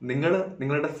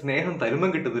 നിങ്ങളുടെ സ്നേഹം തരുമ്പം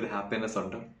കിട്ടുന്നൊരു ഹാപ്പിനെസ്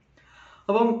ഉണ്ട്.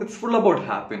 അപ്പം ഇറ്റ്സ് ഫുൾ അബൌട്ട്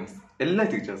ഹാപ്പിനെസ്. എല്ലാ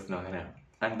ടീച്ചേഴ്സിനും അങ്ങനെയാണ്.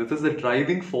 And this is the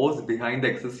driving force behind the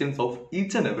existence of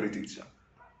each and every teacher.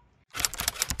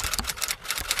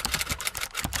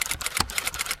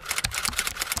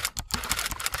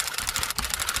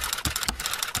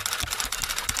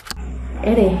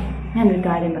 ഞാനൊരു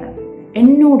കാര്യം പറയാം.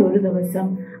 എന്നോട് ഒരു ദിവസം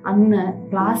അന്ന്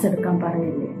ക്ലാസ് എടുക്കാൻ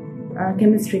പറഞ്ഞില്ലേ,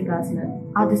 കെമിസ്ട്രി ക്ലാസ്സിൽ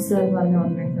അത് സർ പറഞ്ഞ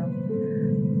ഓർമ്മയുണ്ടോ?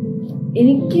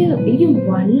 എനിക്ക്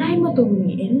വല്ലായ്മ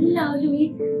തോന്നി. എല്ലാവരും ഈ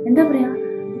എന്താ പറയാ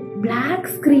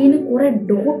ബ്ലാക്ക് സ്ക്രീന് കുറെ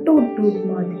ഡോട്ട്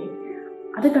മാതിരി.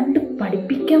 അത് കണ്ട്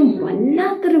പഠിപ്പിക്കാൻ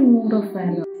വല്ലാത്തൊരു മൂഡ് ഓഫ്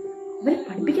ആണ്. അവർ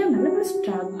പഠിപ്പിക്കാൻ നല്ല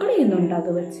സ്ട്രഗിൾ ചെയ്യുന്നുണ്ട്. അത്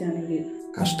വെച്ചാണെങ്കിൽ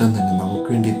കഷ്ടം തന്നെ. നമുക്ക്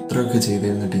വേണ്ടി ഇത്രയൊക്കെ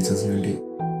ചെയ്തിരുന്ന ടീച്ചേഴ്സിന് വേണ്ടി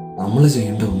നമ്മൾ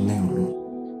ചെയ്യേണ്ട ഒന്നേ ഉള്ളൂ.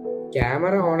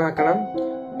 ക്യാമറ ഓൺ ആക്കണം,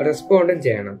 റെസ്പോണ്ടും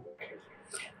ചെയ്യണം.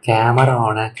 ക്യാമറ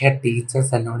ഓൺ ആക്കിയ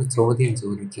ടീച്ചേഴ്സ് എന്നോട് ചോദ്യം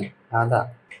ചോദിക്കും. അതാ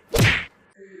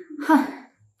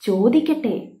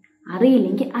ചോദിക്കട്ടെ,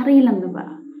 അറിയില്ലെങ്കിൽ അറിയില്ലെന്ന് പറ.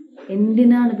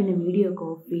 എന്തിനാണ് പിന്നെ വീഡിയോ ഒക്കെ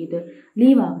ഓഫ് ചെയ്ത്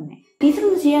ലീവ് ആവുന്നേ? ടീച്ചർ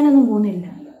ഒന്നും ചെയ്യാനൊന്നും പോകുന്നില്ല.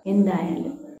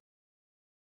 എന്തായാലും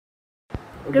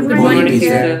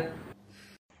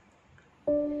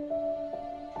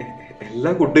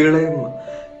എല്ലാ കുട്ടികളെയും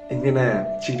ഇങ്ങനെ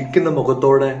ചിരിക്കുന്ന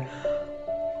മുഖത്തോടെ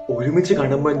ഒരുമിച്ച്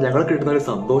കാണുമ്പോൾ ഞങ്ങൾക്ക് കിട്ടുന്ന ഒരു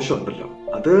സന്തോഷം ഉണ്ടല്ലോ,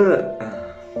 അത്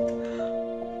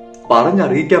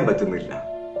പറഞ്ഞറിയിക്കാൻ പറ്റുന്നില്ല.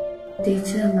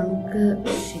 ടീച്ചർ, നമുക്ക്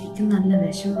ശരിക്കും നല്ല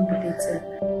വിഷമമുണ്ട് teacher.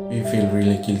 We feel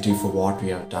really guilty for what we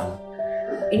have done.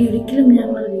 ഇനി ഒരിക്കലും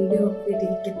ഞങ്ങൾ വീഡിയോ ഓഫ്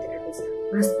ചെയ്തിരിക്കത്തില്ല ടീച്ചർ.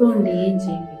 റെസ്പോണ്ട് ചെയ്യുകയും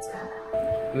ചെയ്യും teacher.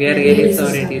 We are really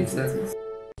sorry teacher.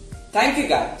 Thank you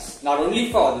guys, not only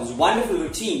for this wonderful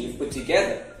routine you've put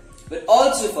together, but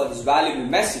also for this valuable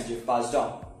message you've passed on.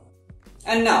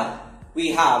 And now, we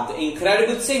have the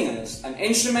incredible singers and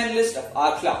instrumentalists of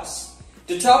our class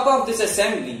to top off this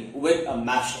assembly with a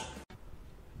mashup.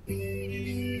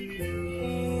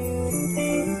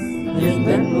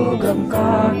 முகம்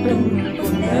காட்டும்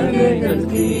புன்னகைகள்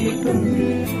தீட்டும்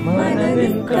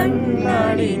மனதின்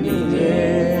கண்ணாடி நீயே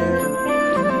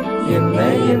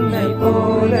என்னை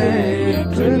போல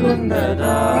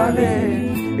ஏற்றுக்கொண்டதாலே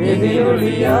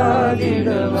எதிரொலியாகிடவாயே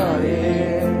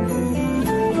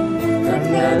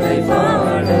கண்ணனை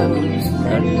பாடவும்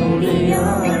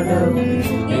கண்மொழியாடவும்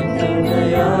என்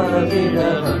துணையாகிட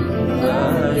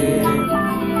வந்தாயே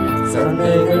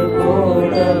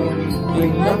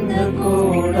വന്ന്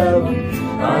കൂടവും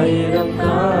ആയിരം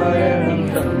കാരണം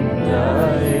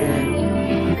തന്നായേ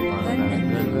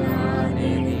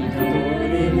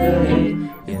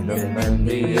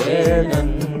നന്ദിയേ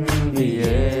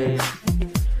നന്ദിയേ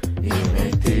എന്നെ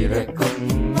തിരക്കും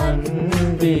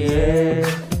നന്ദിയേ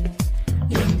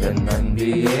എന്റെ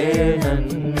നന്ദിയേ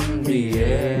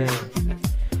നന്ദിയേ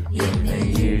എന്നെ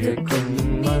ഇഴക്കും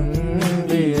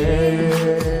നന്ദിയേ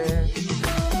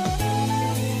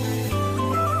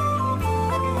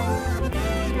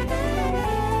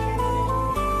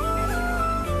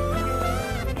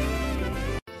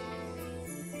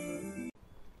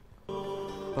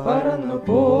പറന്നു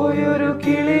പോയൊരു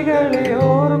കിളികളെ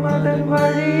ഓർമ്മതൻ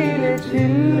വഴിയിലെ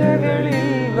ചില്ലകളിൽ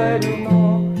വരുമോ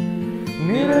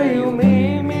നിറയുമേ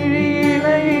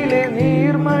മിഴിയിലയിലെ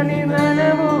നീർമണി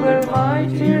നനവുകൾ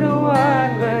മായ്ച്ചിടുവാൻ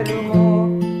വരുമോ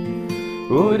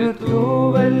ഒരു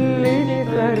തൂവല്ലിനി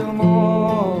തരുമോ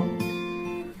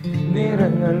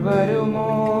നിറങ്ങൾ വരുമോ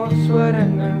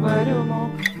സ്വരങ്ങൾ വരുമോ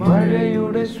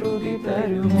മഴയുടെ ശ്രുതി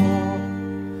തരുമോ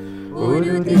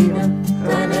ഒരു ദിനം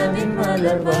കനവിൻ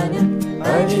മലർവനം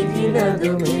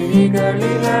അരികിലതു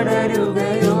മിഴികളിൽ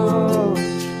അടരുകയോ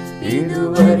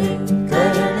ഇതുവരെ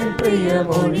കരണിൽ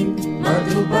പ്രിയമൊഴി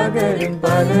മധുപകരും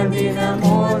പല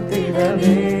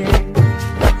ദിനമോർത്തിടവേ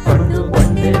പണ്ടു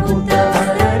പണ്ടേ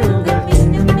കൂട്ടവരുകൾ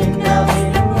മിന്നും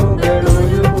മിന്നാമിനുകൾ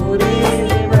ഒരു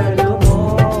കുറിയിൽ വരുമോ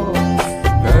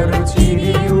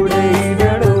നറുചിരിയുടെ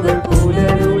ഇതളുകൾ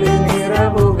പുലരുളി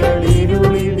നിറവുകൾ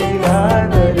ഇരുളിതിലാൽ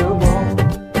വരുമോ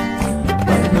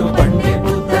പണ്ടു പണ്ടേ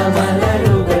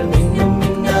കൂട്ടമലരുകൾ മിന്നും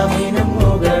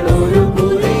മിന്നാമിനുകൾ ഒരു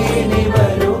കുറിയിൽ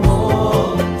വരുമോ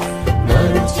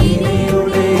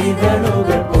നറുചിരിയുടെ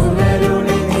ഇതളുകൾ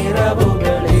പുലരുളി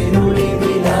നിറവുകൾ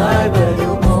ഇരുളിതിലാൽ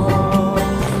വരുമോ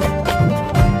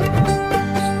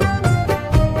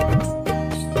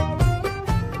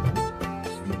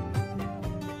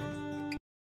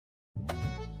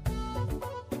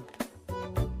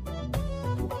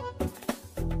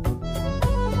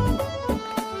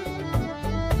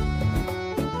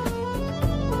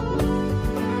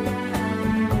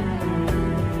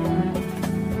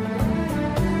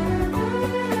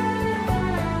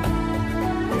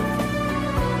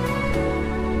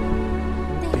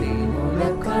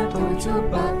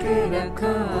छुपा के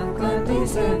रखा कभी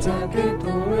सजा के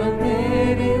तूने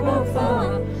मेरी वफा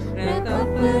मैं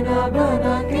अपना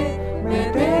बना के मैं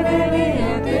तेरे लिए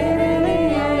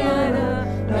यारा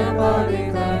मैं पाली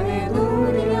करे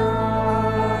दूरिया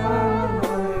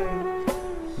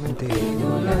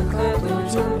तीनों लखा तो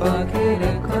छुपा के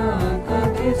रखा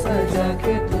कभी सजा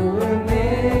के तूने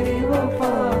मेरी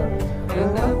वफा मैं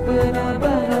अपना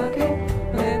बना के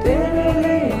मैं तेरे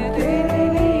लिए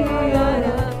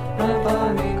यारा मैं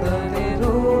पानी करे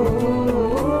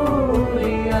दूरिया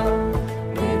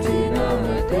मैं जीना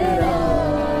है तेरा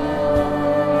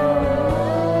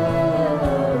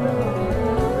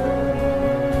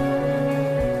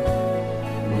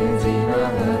मैं जीना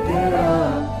है तेरा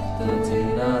तू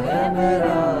जीना है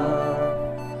मेरा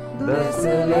दस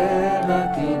लेना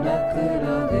की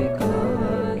नखरा दिखा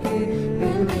के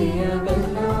दिलिया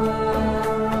गल्ला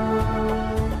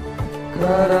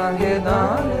करांगे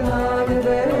नाल नाल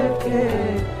बैठ के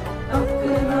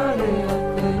अपना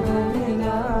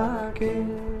मिला के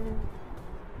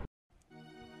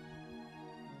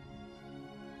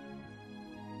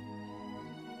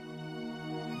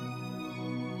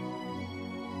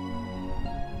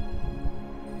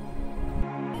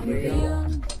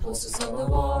Neon posters on the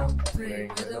wall,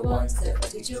 praying we're the ones that the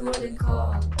teacher wouldn't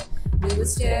call. We would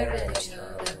stare at each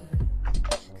other,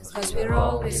 cause we're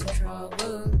always in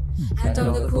trouble. And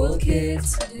all the cool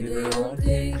kids do their own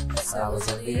thing. I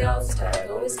was on the outside,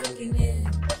 always looking in.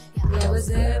 Yeah, I was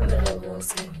there, but I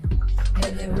wasn't.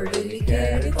 I never really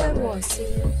cared if I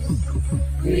wasn't.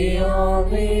 We all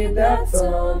need that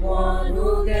someone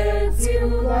who gets you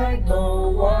like no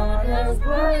one else,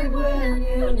 right when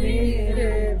you need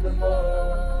it the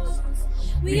most.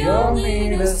 We all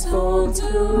need a soul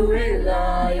to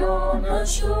rely on, a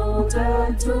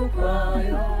shoulder to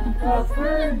cry on, a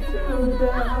friend through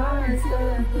the highs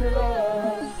and the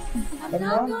lows. I'm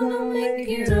not gonna make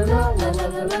it la la la la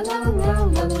la la la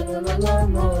la la la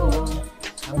la.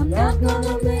 I'm not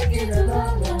gonna make it la la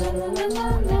la la la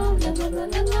la la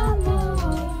la la la.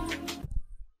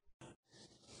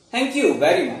 Thank you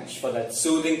very much for that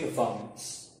soothing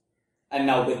performance. And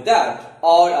now with that,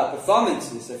 all our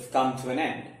performances have come to an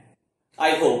end.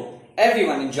 I hope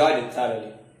everyone enjoyed it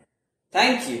thoroughly.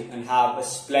 Thank you and have a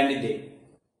splendid day.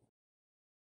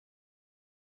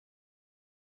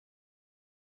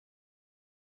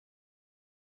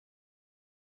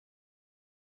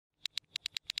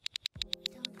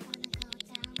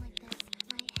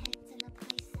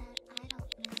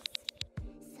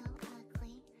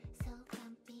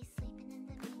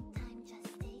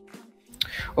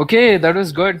 Okay, that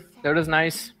was good. That was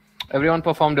nice. Everyone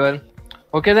performed well.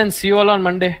 Okay, then see you all on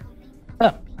Monday.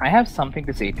 Sir, I have something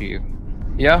to say to you.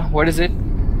 Yeah, what is it?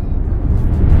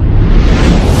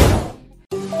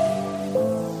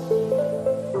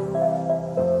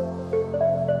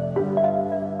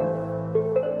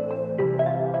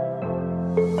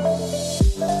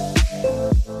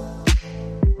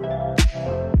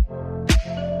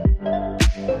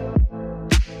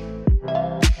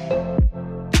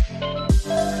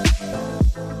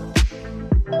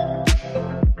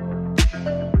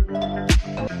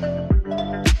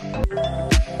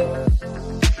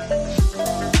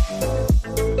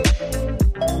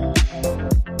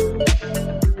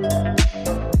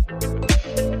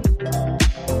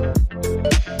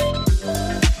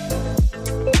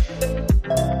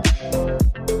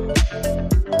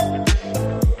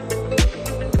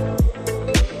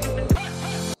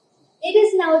 It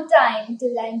is now time to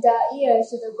lend our ears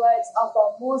to the words of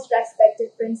our most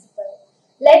respected principal.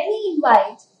 Let me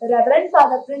invite Reverend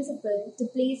Father Principal to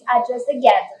please address the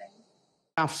gathering.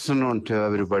 Afternoon to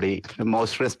everybody, the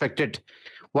most respected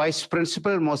vice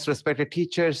principal, most respected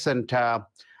teachers, and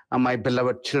my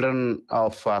beloved children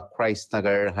of Christ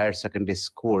Nagar Higher Secondary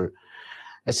School.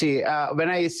 See, when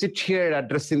I sit here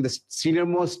addressing the senior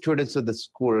most students of the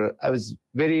school, I was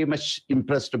very much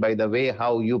impressed by the way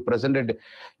how you presented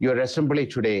your assembly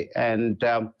today. And,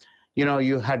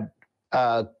 you had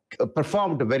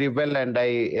performed very well, and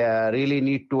I really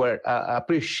need to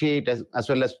appreciate as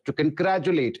well as to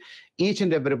congratulate each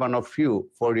and every one of you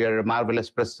for your marvelous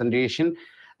presentation.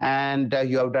 And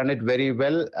you have done it very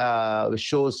well.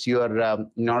 Shows your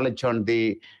knowledge on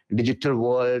the digital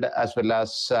world, as well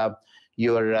as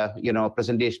your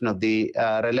presentation of the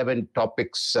relevant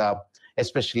topics,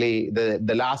 especially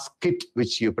the last kit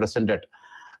which you presented,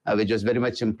 which was very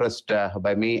much impressed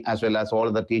by me as well as all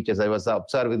the teachers. I was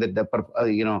observing that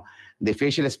the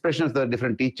facial expressions of the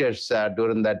different teachers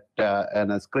during that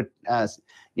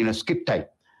skit time.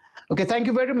 Okay, thank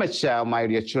you very much, my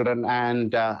dear children.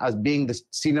 And as being the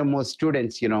senior most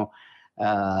students,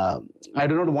 I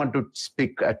do not want to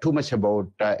speak too much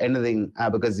about anything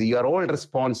because you are all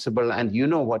responsible and you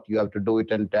know what you have to do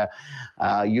it, and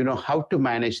you know how to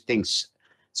manage things.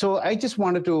 So I just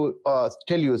wanted to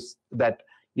tell you that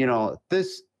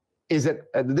this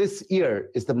year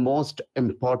is the most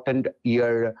important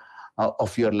year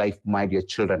of your life, my dear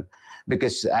children,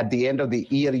 because at the end of the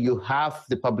year you have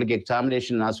the public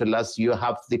examination as well as you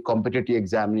have the competitive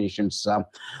examinations,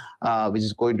 which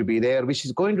is going to be there, which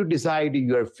is going to decide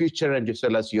your future and as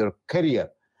well as your career.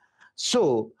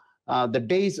 So the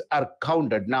days are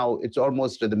counted now. It's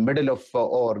almost the middle of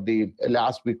or the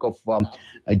last week of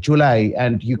July,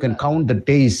 and you can count the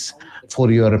days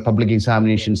for your public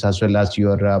examinations as well as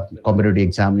your competitive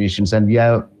examinations. And we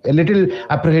have a little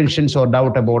apprehensions or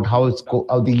doubt about how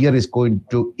the year is going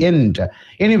to end.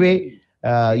 Anyway,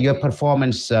 your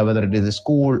performance, whether it is a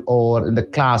school or in the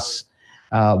class,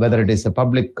 whether it is the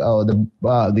public,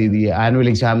 the annual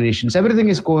examinations, everything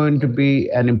is going to be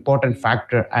an important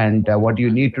factor. And what you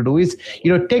need to do is,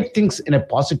 take things in a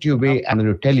positive way. I'm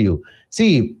going to tell you,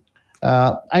 see,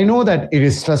 I know that it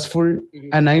is stressful,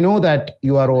 and I know that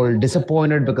you are all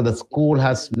disappointed because the school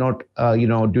has not,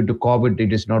 due to COVID,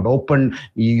 it is not open.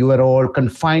 You are all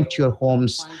confined to your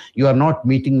homes. You are not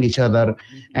meeting each other.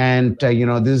 And,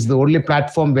 this is the only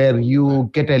platform where you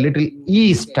get a little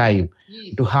ease time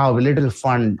to have a little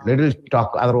fun, little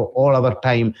talk, all other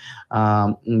time.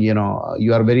 You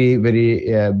are very,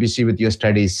 very busy with your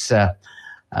studies,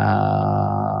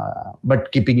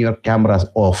 but keeping your cameras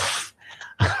off.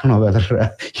 I don't know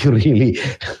whether you really,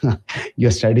 your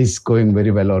studies going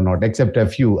very well or not, except a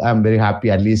few. I'm very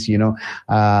happy, at least,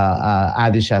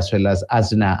 Adish as well as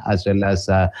Asna, as well as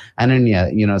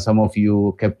Ananya, some of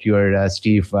you kept your,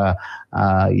 Steve,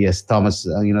 yes, Thomas,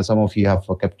 some of you have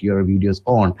kept your videos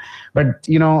on. But,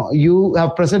 you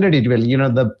have presented it well,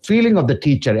 the feeling of the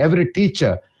teacher, every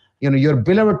teacher, your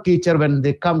beloved teacher, when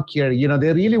they come here,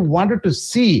 they really wanted to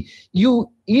see you,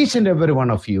 each and every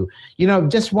one of you,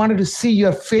 just wanted to see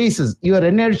your faces, your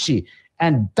energy.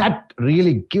 And that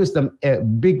really gives them a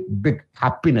big, big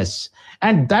happiness.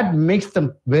 And that makes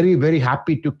them very, very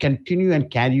happy to continue and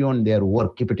carry on their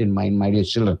work. Keep it in mind, my dear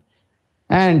children.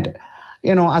 And,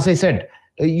 as I said,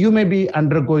 you may be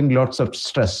undergoing lots of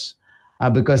stress.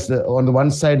 Because on the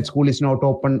one side, school is not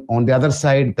open. On the other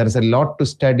side, there is a lot to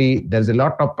study. There's a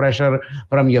lot of pressure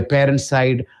from your parents'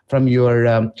 side, from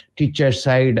your teacher's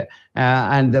side.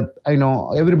 And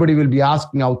everybody will be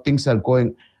asking how things are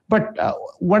going. But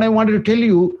what I wanted to tell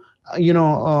you,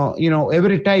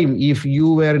 every time if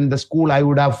you were in the school, I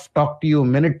would have talked to you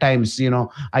many times.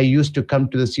 I used to come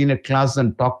to the senior class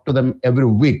and talk to them every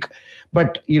week.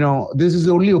 But, this is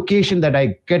the only occasion that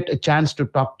I get a chance to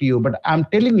talk to you. But I'm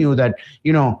telling you that,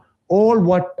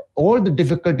 all the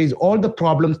difficulties, all the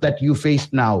problems that you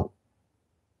face now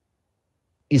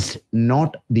is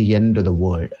not the end of the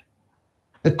world.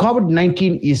 The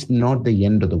COVID-19 is not the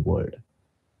end of the world.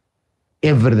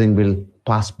 Everything will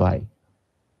pass by.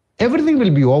 Everything will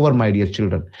be over, my dear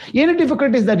children. Any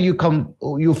difficulties that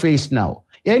you face now,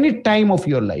 any time of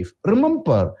your life,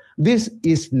 remember, this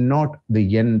is not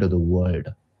the end of the world.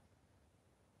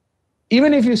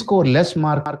 Even if you score less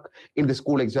mark in the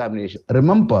school examination,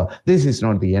 remember, this is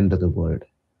not the end of the world.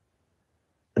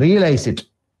 Realize it,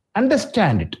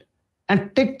 understand it,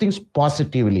 and take things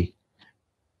positively.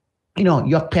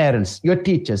 Your parents, your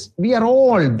teachers, we are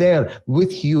all there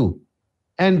with you.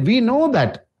 And we know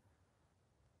that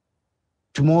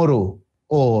tomorrow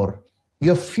or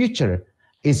your future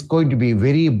is going to be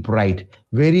very bright,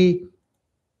 very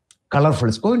colorful.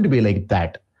 It's going to be like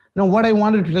that. Now, what I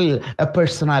wanted to tell a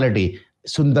personality,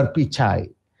 Sundar Pichai,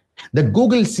 the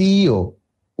Google CEO,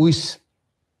 who is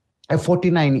a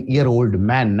 49-year-old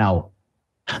man now.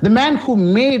 The man who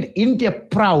made India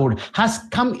proud has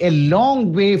come a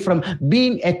long way from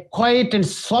being a quiet and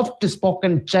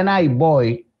soft-spoken Chennai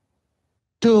boy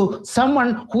to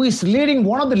someone who is leading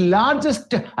one of the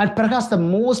largest and perhaps the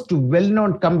most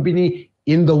well-known company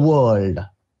in the world.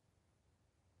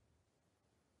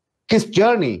 His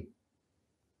journey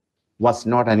was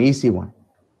not an easy one.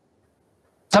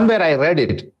 Somewhere I read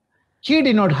it. He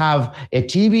did not have a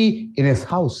TV in his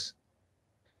house.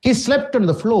 He slept on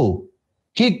the floor.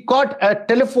 He got a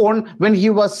telephone when he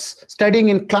was studying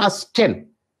in class 10.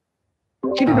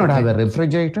 He did not have a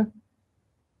refrigerator.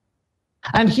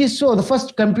 And he saw the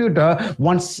first computer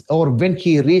when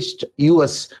he reached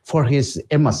US for his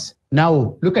MS.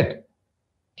 Now, look at,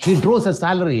 he draws a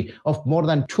salary of more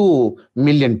than $2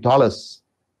 million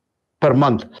per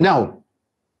month. Now,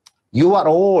 you are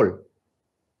all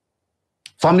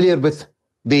familiar with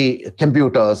the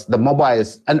computers, the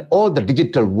mobiles, and all the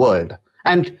digital world.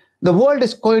 And the world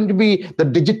is going to be the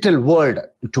digital world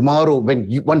tomorrow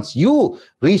once you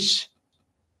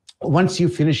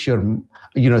finish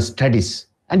your studies,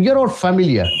 and you're all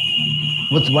familiar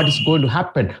with what is going to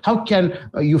happen. How can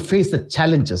you face the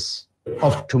challenges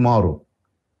of tomorrow?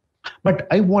 But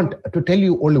I want to tell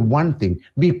you only one thing: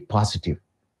 be positive.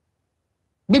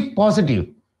 Be positive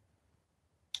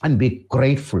and be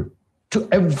grateful to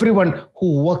everyone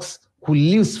who works, who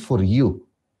lives for you.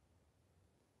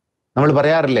 നമ്മൾ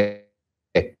പറയാറില്ലേ,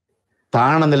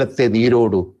 താണനിലത്തെ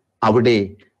നീരോടു അവിടെ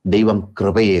ദൈവം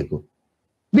കൃപയേകു.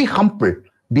 Be humble,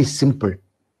 be simple.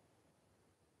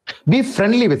 Be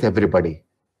friendly with everybody.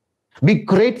 Be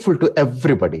grateful to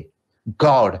everybody.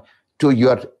 God, to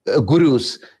your gurus,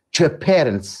 to your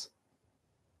parents,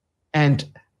 and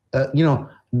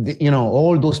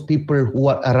all those people who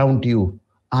are around you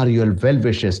are your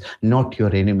well-wishers, not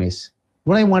your enemies.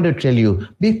 What I want to tell you,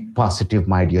 be positive,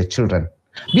 my dear children.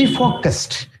 Be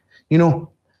focused.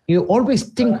 You always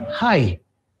think high.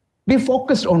 Be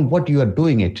focused on what you are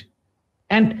doing it.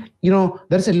 And,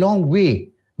 there's a long way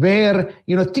where,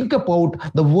 think about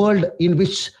the world in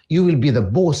which you will be the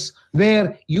boss, where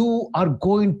you are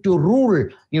going to rule.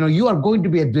 You are going to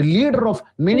be the leader of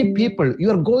many people. You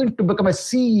are going to become a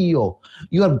CEO.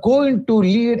 You are going to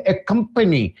lead a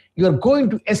company. You are going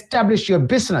to establish your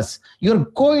business. You are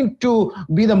going to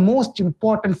be the most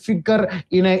important figure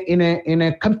in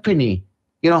a company.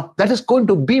 That is going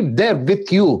to be there with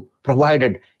you,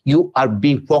 provided you are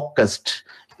being focused,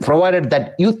 provided that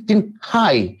you think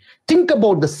high. Think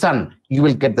about the sun, you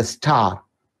will get the star.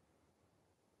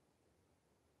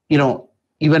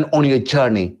 Even on your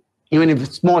journey, even if a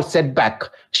small setback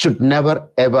should never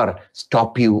ever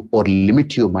stop you or limit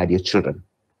you, my dear children.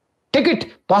 Take it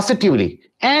positively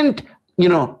and,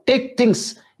 take things,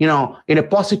 in a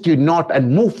positive note and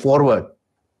move forward.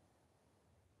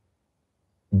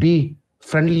 Be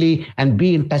friendly and be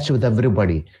in touch with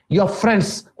everybody. Your friends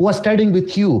who are studying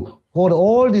with you for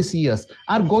all these years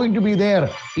are going to be there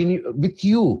with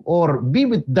you, or be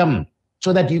with them,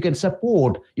 so that you can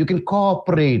support, you can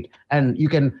cooperate, and you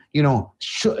can,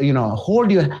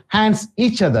 hold your hands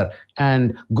each other and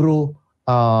grow,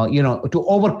 to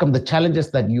overcome the challenges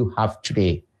that you have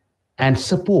today. And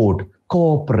support,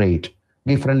 cooperate,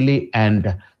 be friendly, and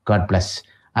God bless.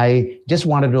 I just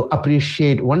wanted to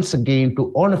appreciate once again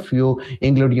to all of you,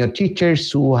 including your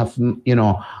teachers who have,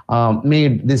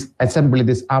 made this assembly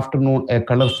this afternoon a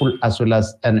colorful as well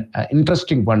as an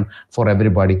interesting one for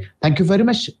everybody. Thank you very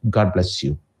much. God bless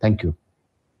you. Thank you.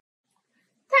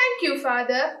 Thank Thank you,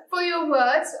 Father, for your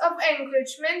words of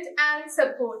encouragement and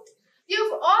support.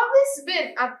 You've always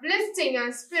been uplifting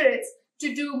our spirits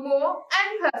to do more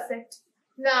and perfect.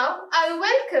 Now, I'll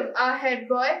welcome our head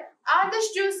boy, Adarsh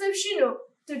Joseph Shino,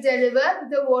 to deliver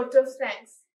the vote of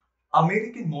thanks.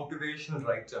 American motivational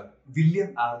writer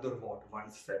William Arthur Watt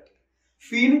once said,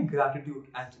 "Feeling gratitude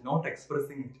and not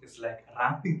expressing it is like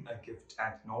wrapping a gift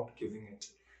and not giving it."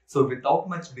 So without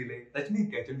much delay, let me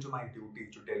get into my duty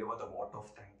to deliver the vote of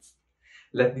thanks.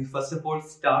 Let me first of all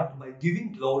start by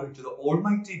giving glory to the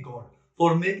Almighty God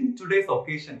for making today's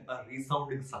occasion a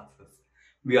resounding success.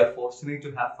 We are fortunate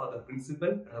to have Father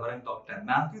Principal, Reverend Dr.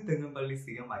 Matthew Tengampalli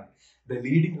CMI, the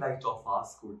leading light of our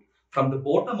school. From the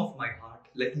bottom of my heart,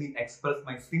 let me express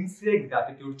my sincere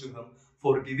gratitude to him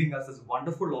for giving us this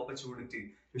wonderful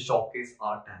opportunity to showcase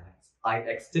our talents. I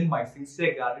extend my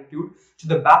sincere gratitude to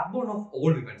the backbone of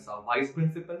all events, our Vice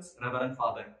Principals, Reverend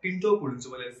Father Tinto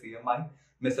Pulinchuvalal CMI,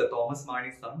 Mr. Thomas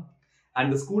Mani Sam,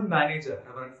 and the School Manager,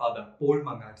 Reverend Father Paul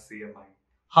Mangat CMI.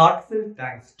 Heartfelt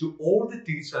thanks to all the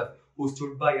teachers who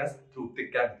stood by us through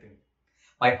thick and thin.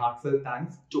 My heartfelt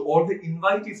thanks to all the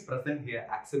invitees present here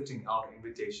accepting our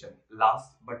invitation. Last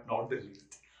but not the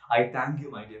least, I thank you,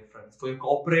 my dear friends, for your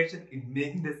cooperation in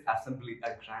making this assembly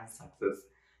a grand success.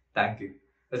 Thank you.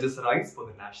 Let us rise for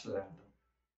the national anthem.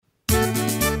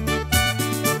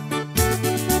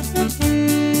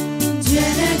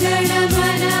 Janagana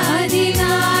Mana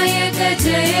Adinayaka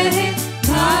Jaya He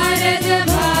Bharat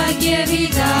Bhagya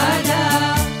Vidada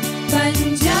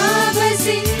Punjab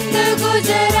Sindh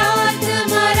Gujarat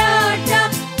Maratha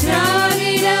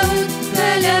Dravida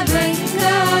Utkala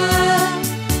Banga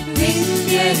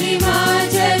Vindhya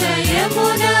Himachala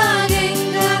Yamuna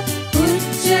Ganga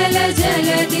Ujjala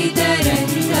Jaladi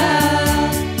Taranga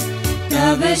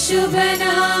Tava Shubha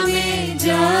Name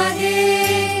Jahe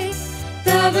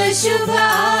Tava Shubha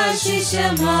Ashish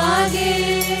Mage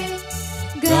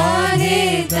Gahe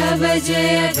Tava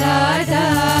Jaya Gada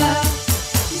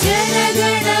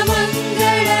Janagana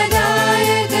Mangala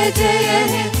Dayaka Jaya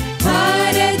He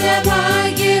Bharat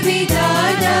Bhagya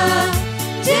Vidada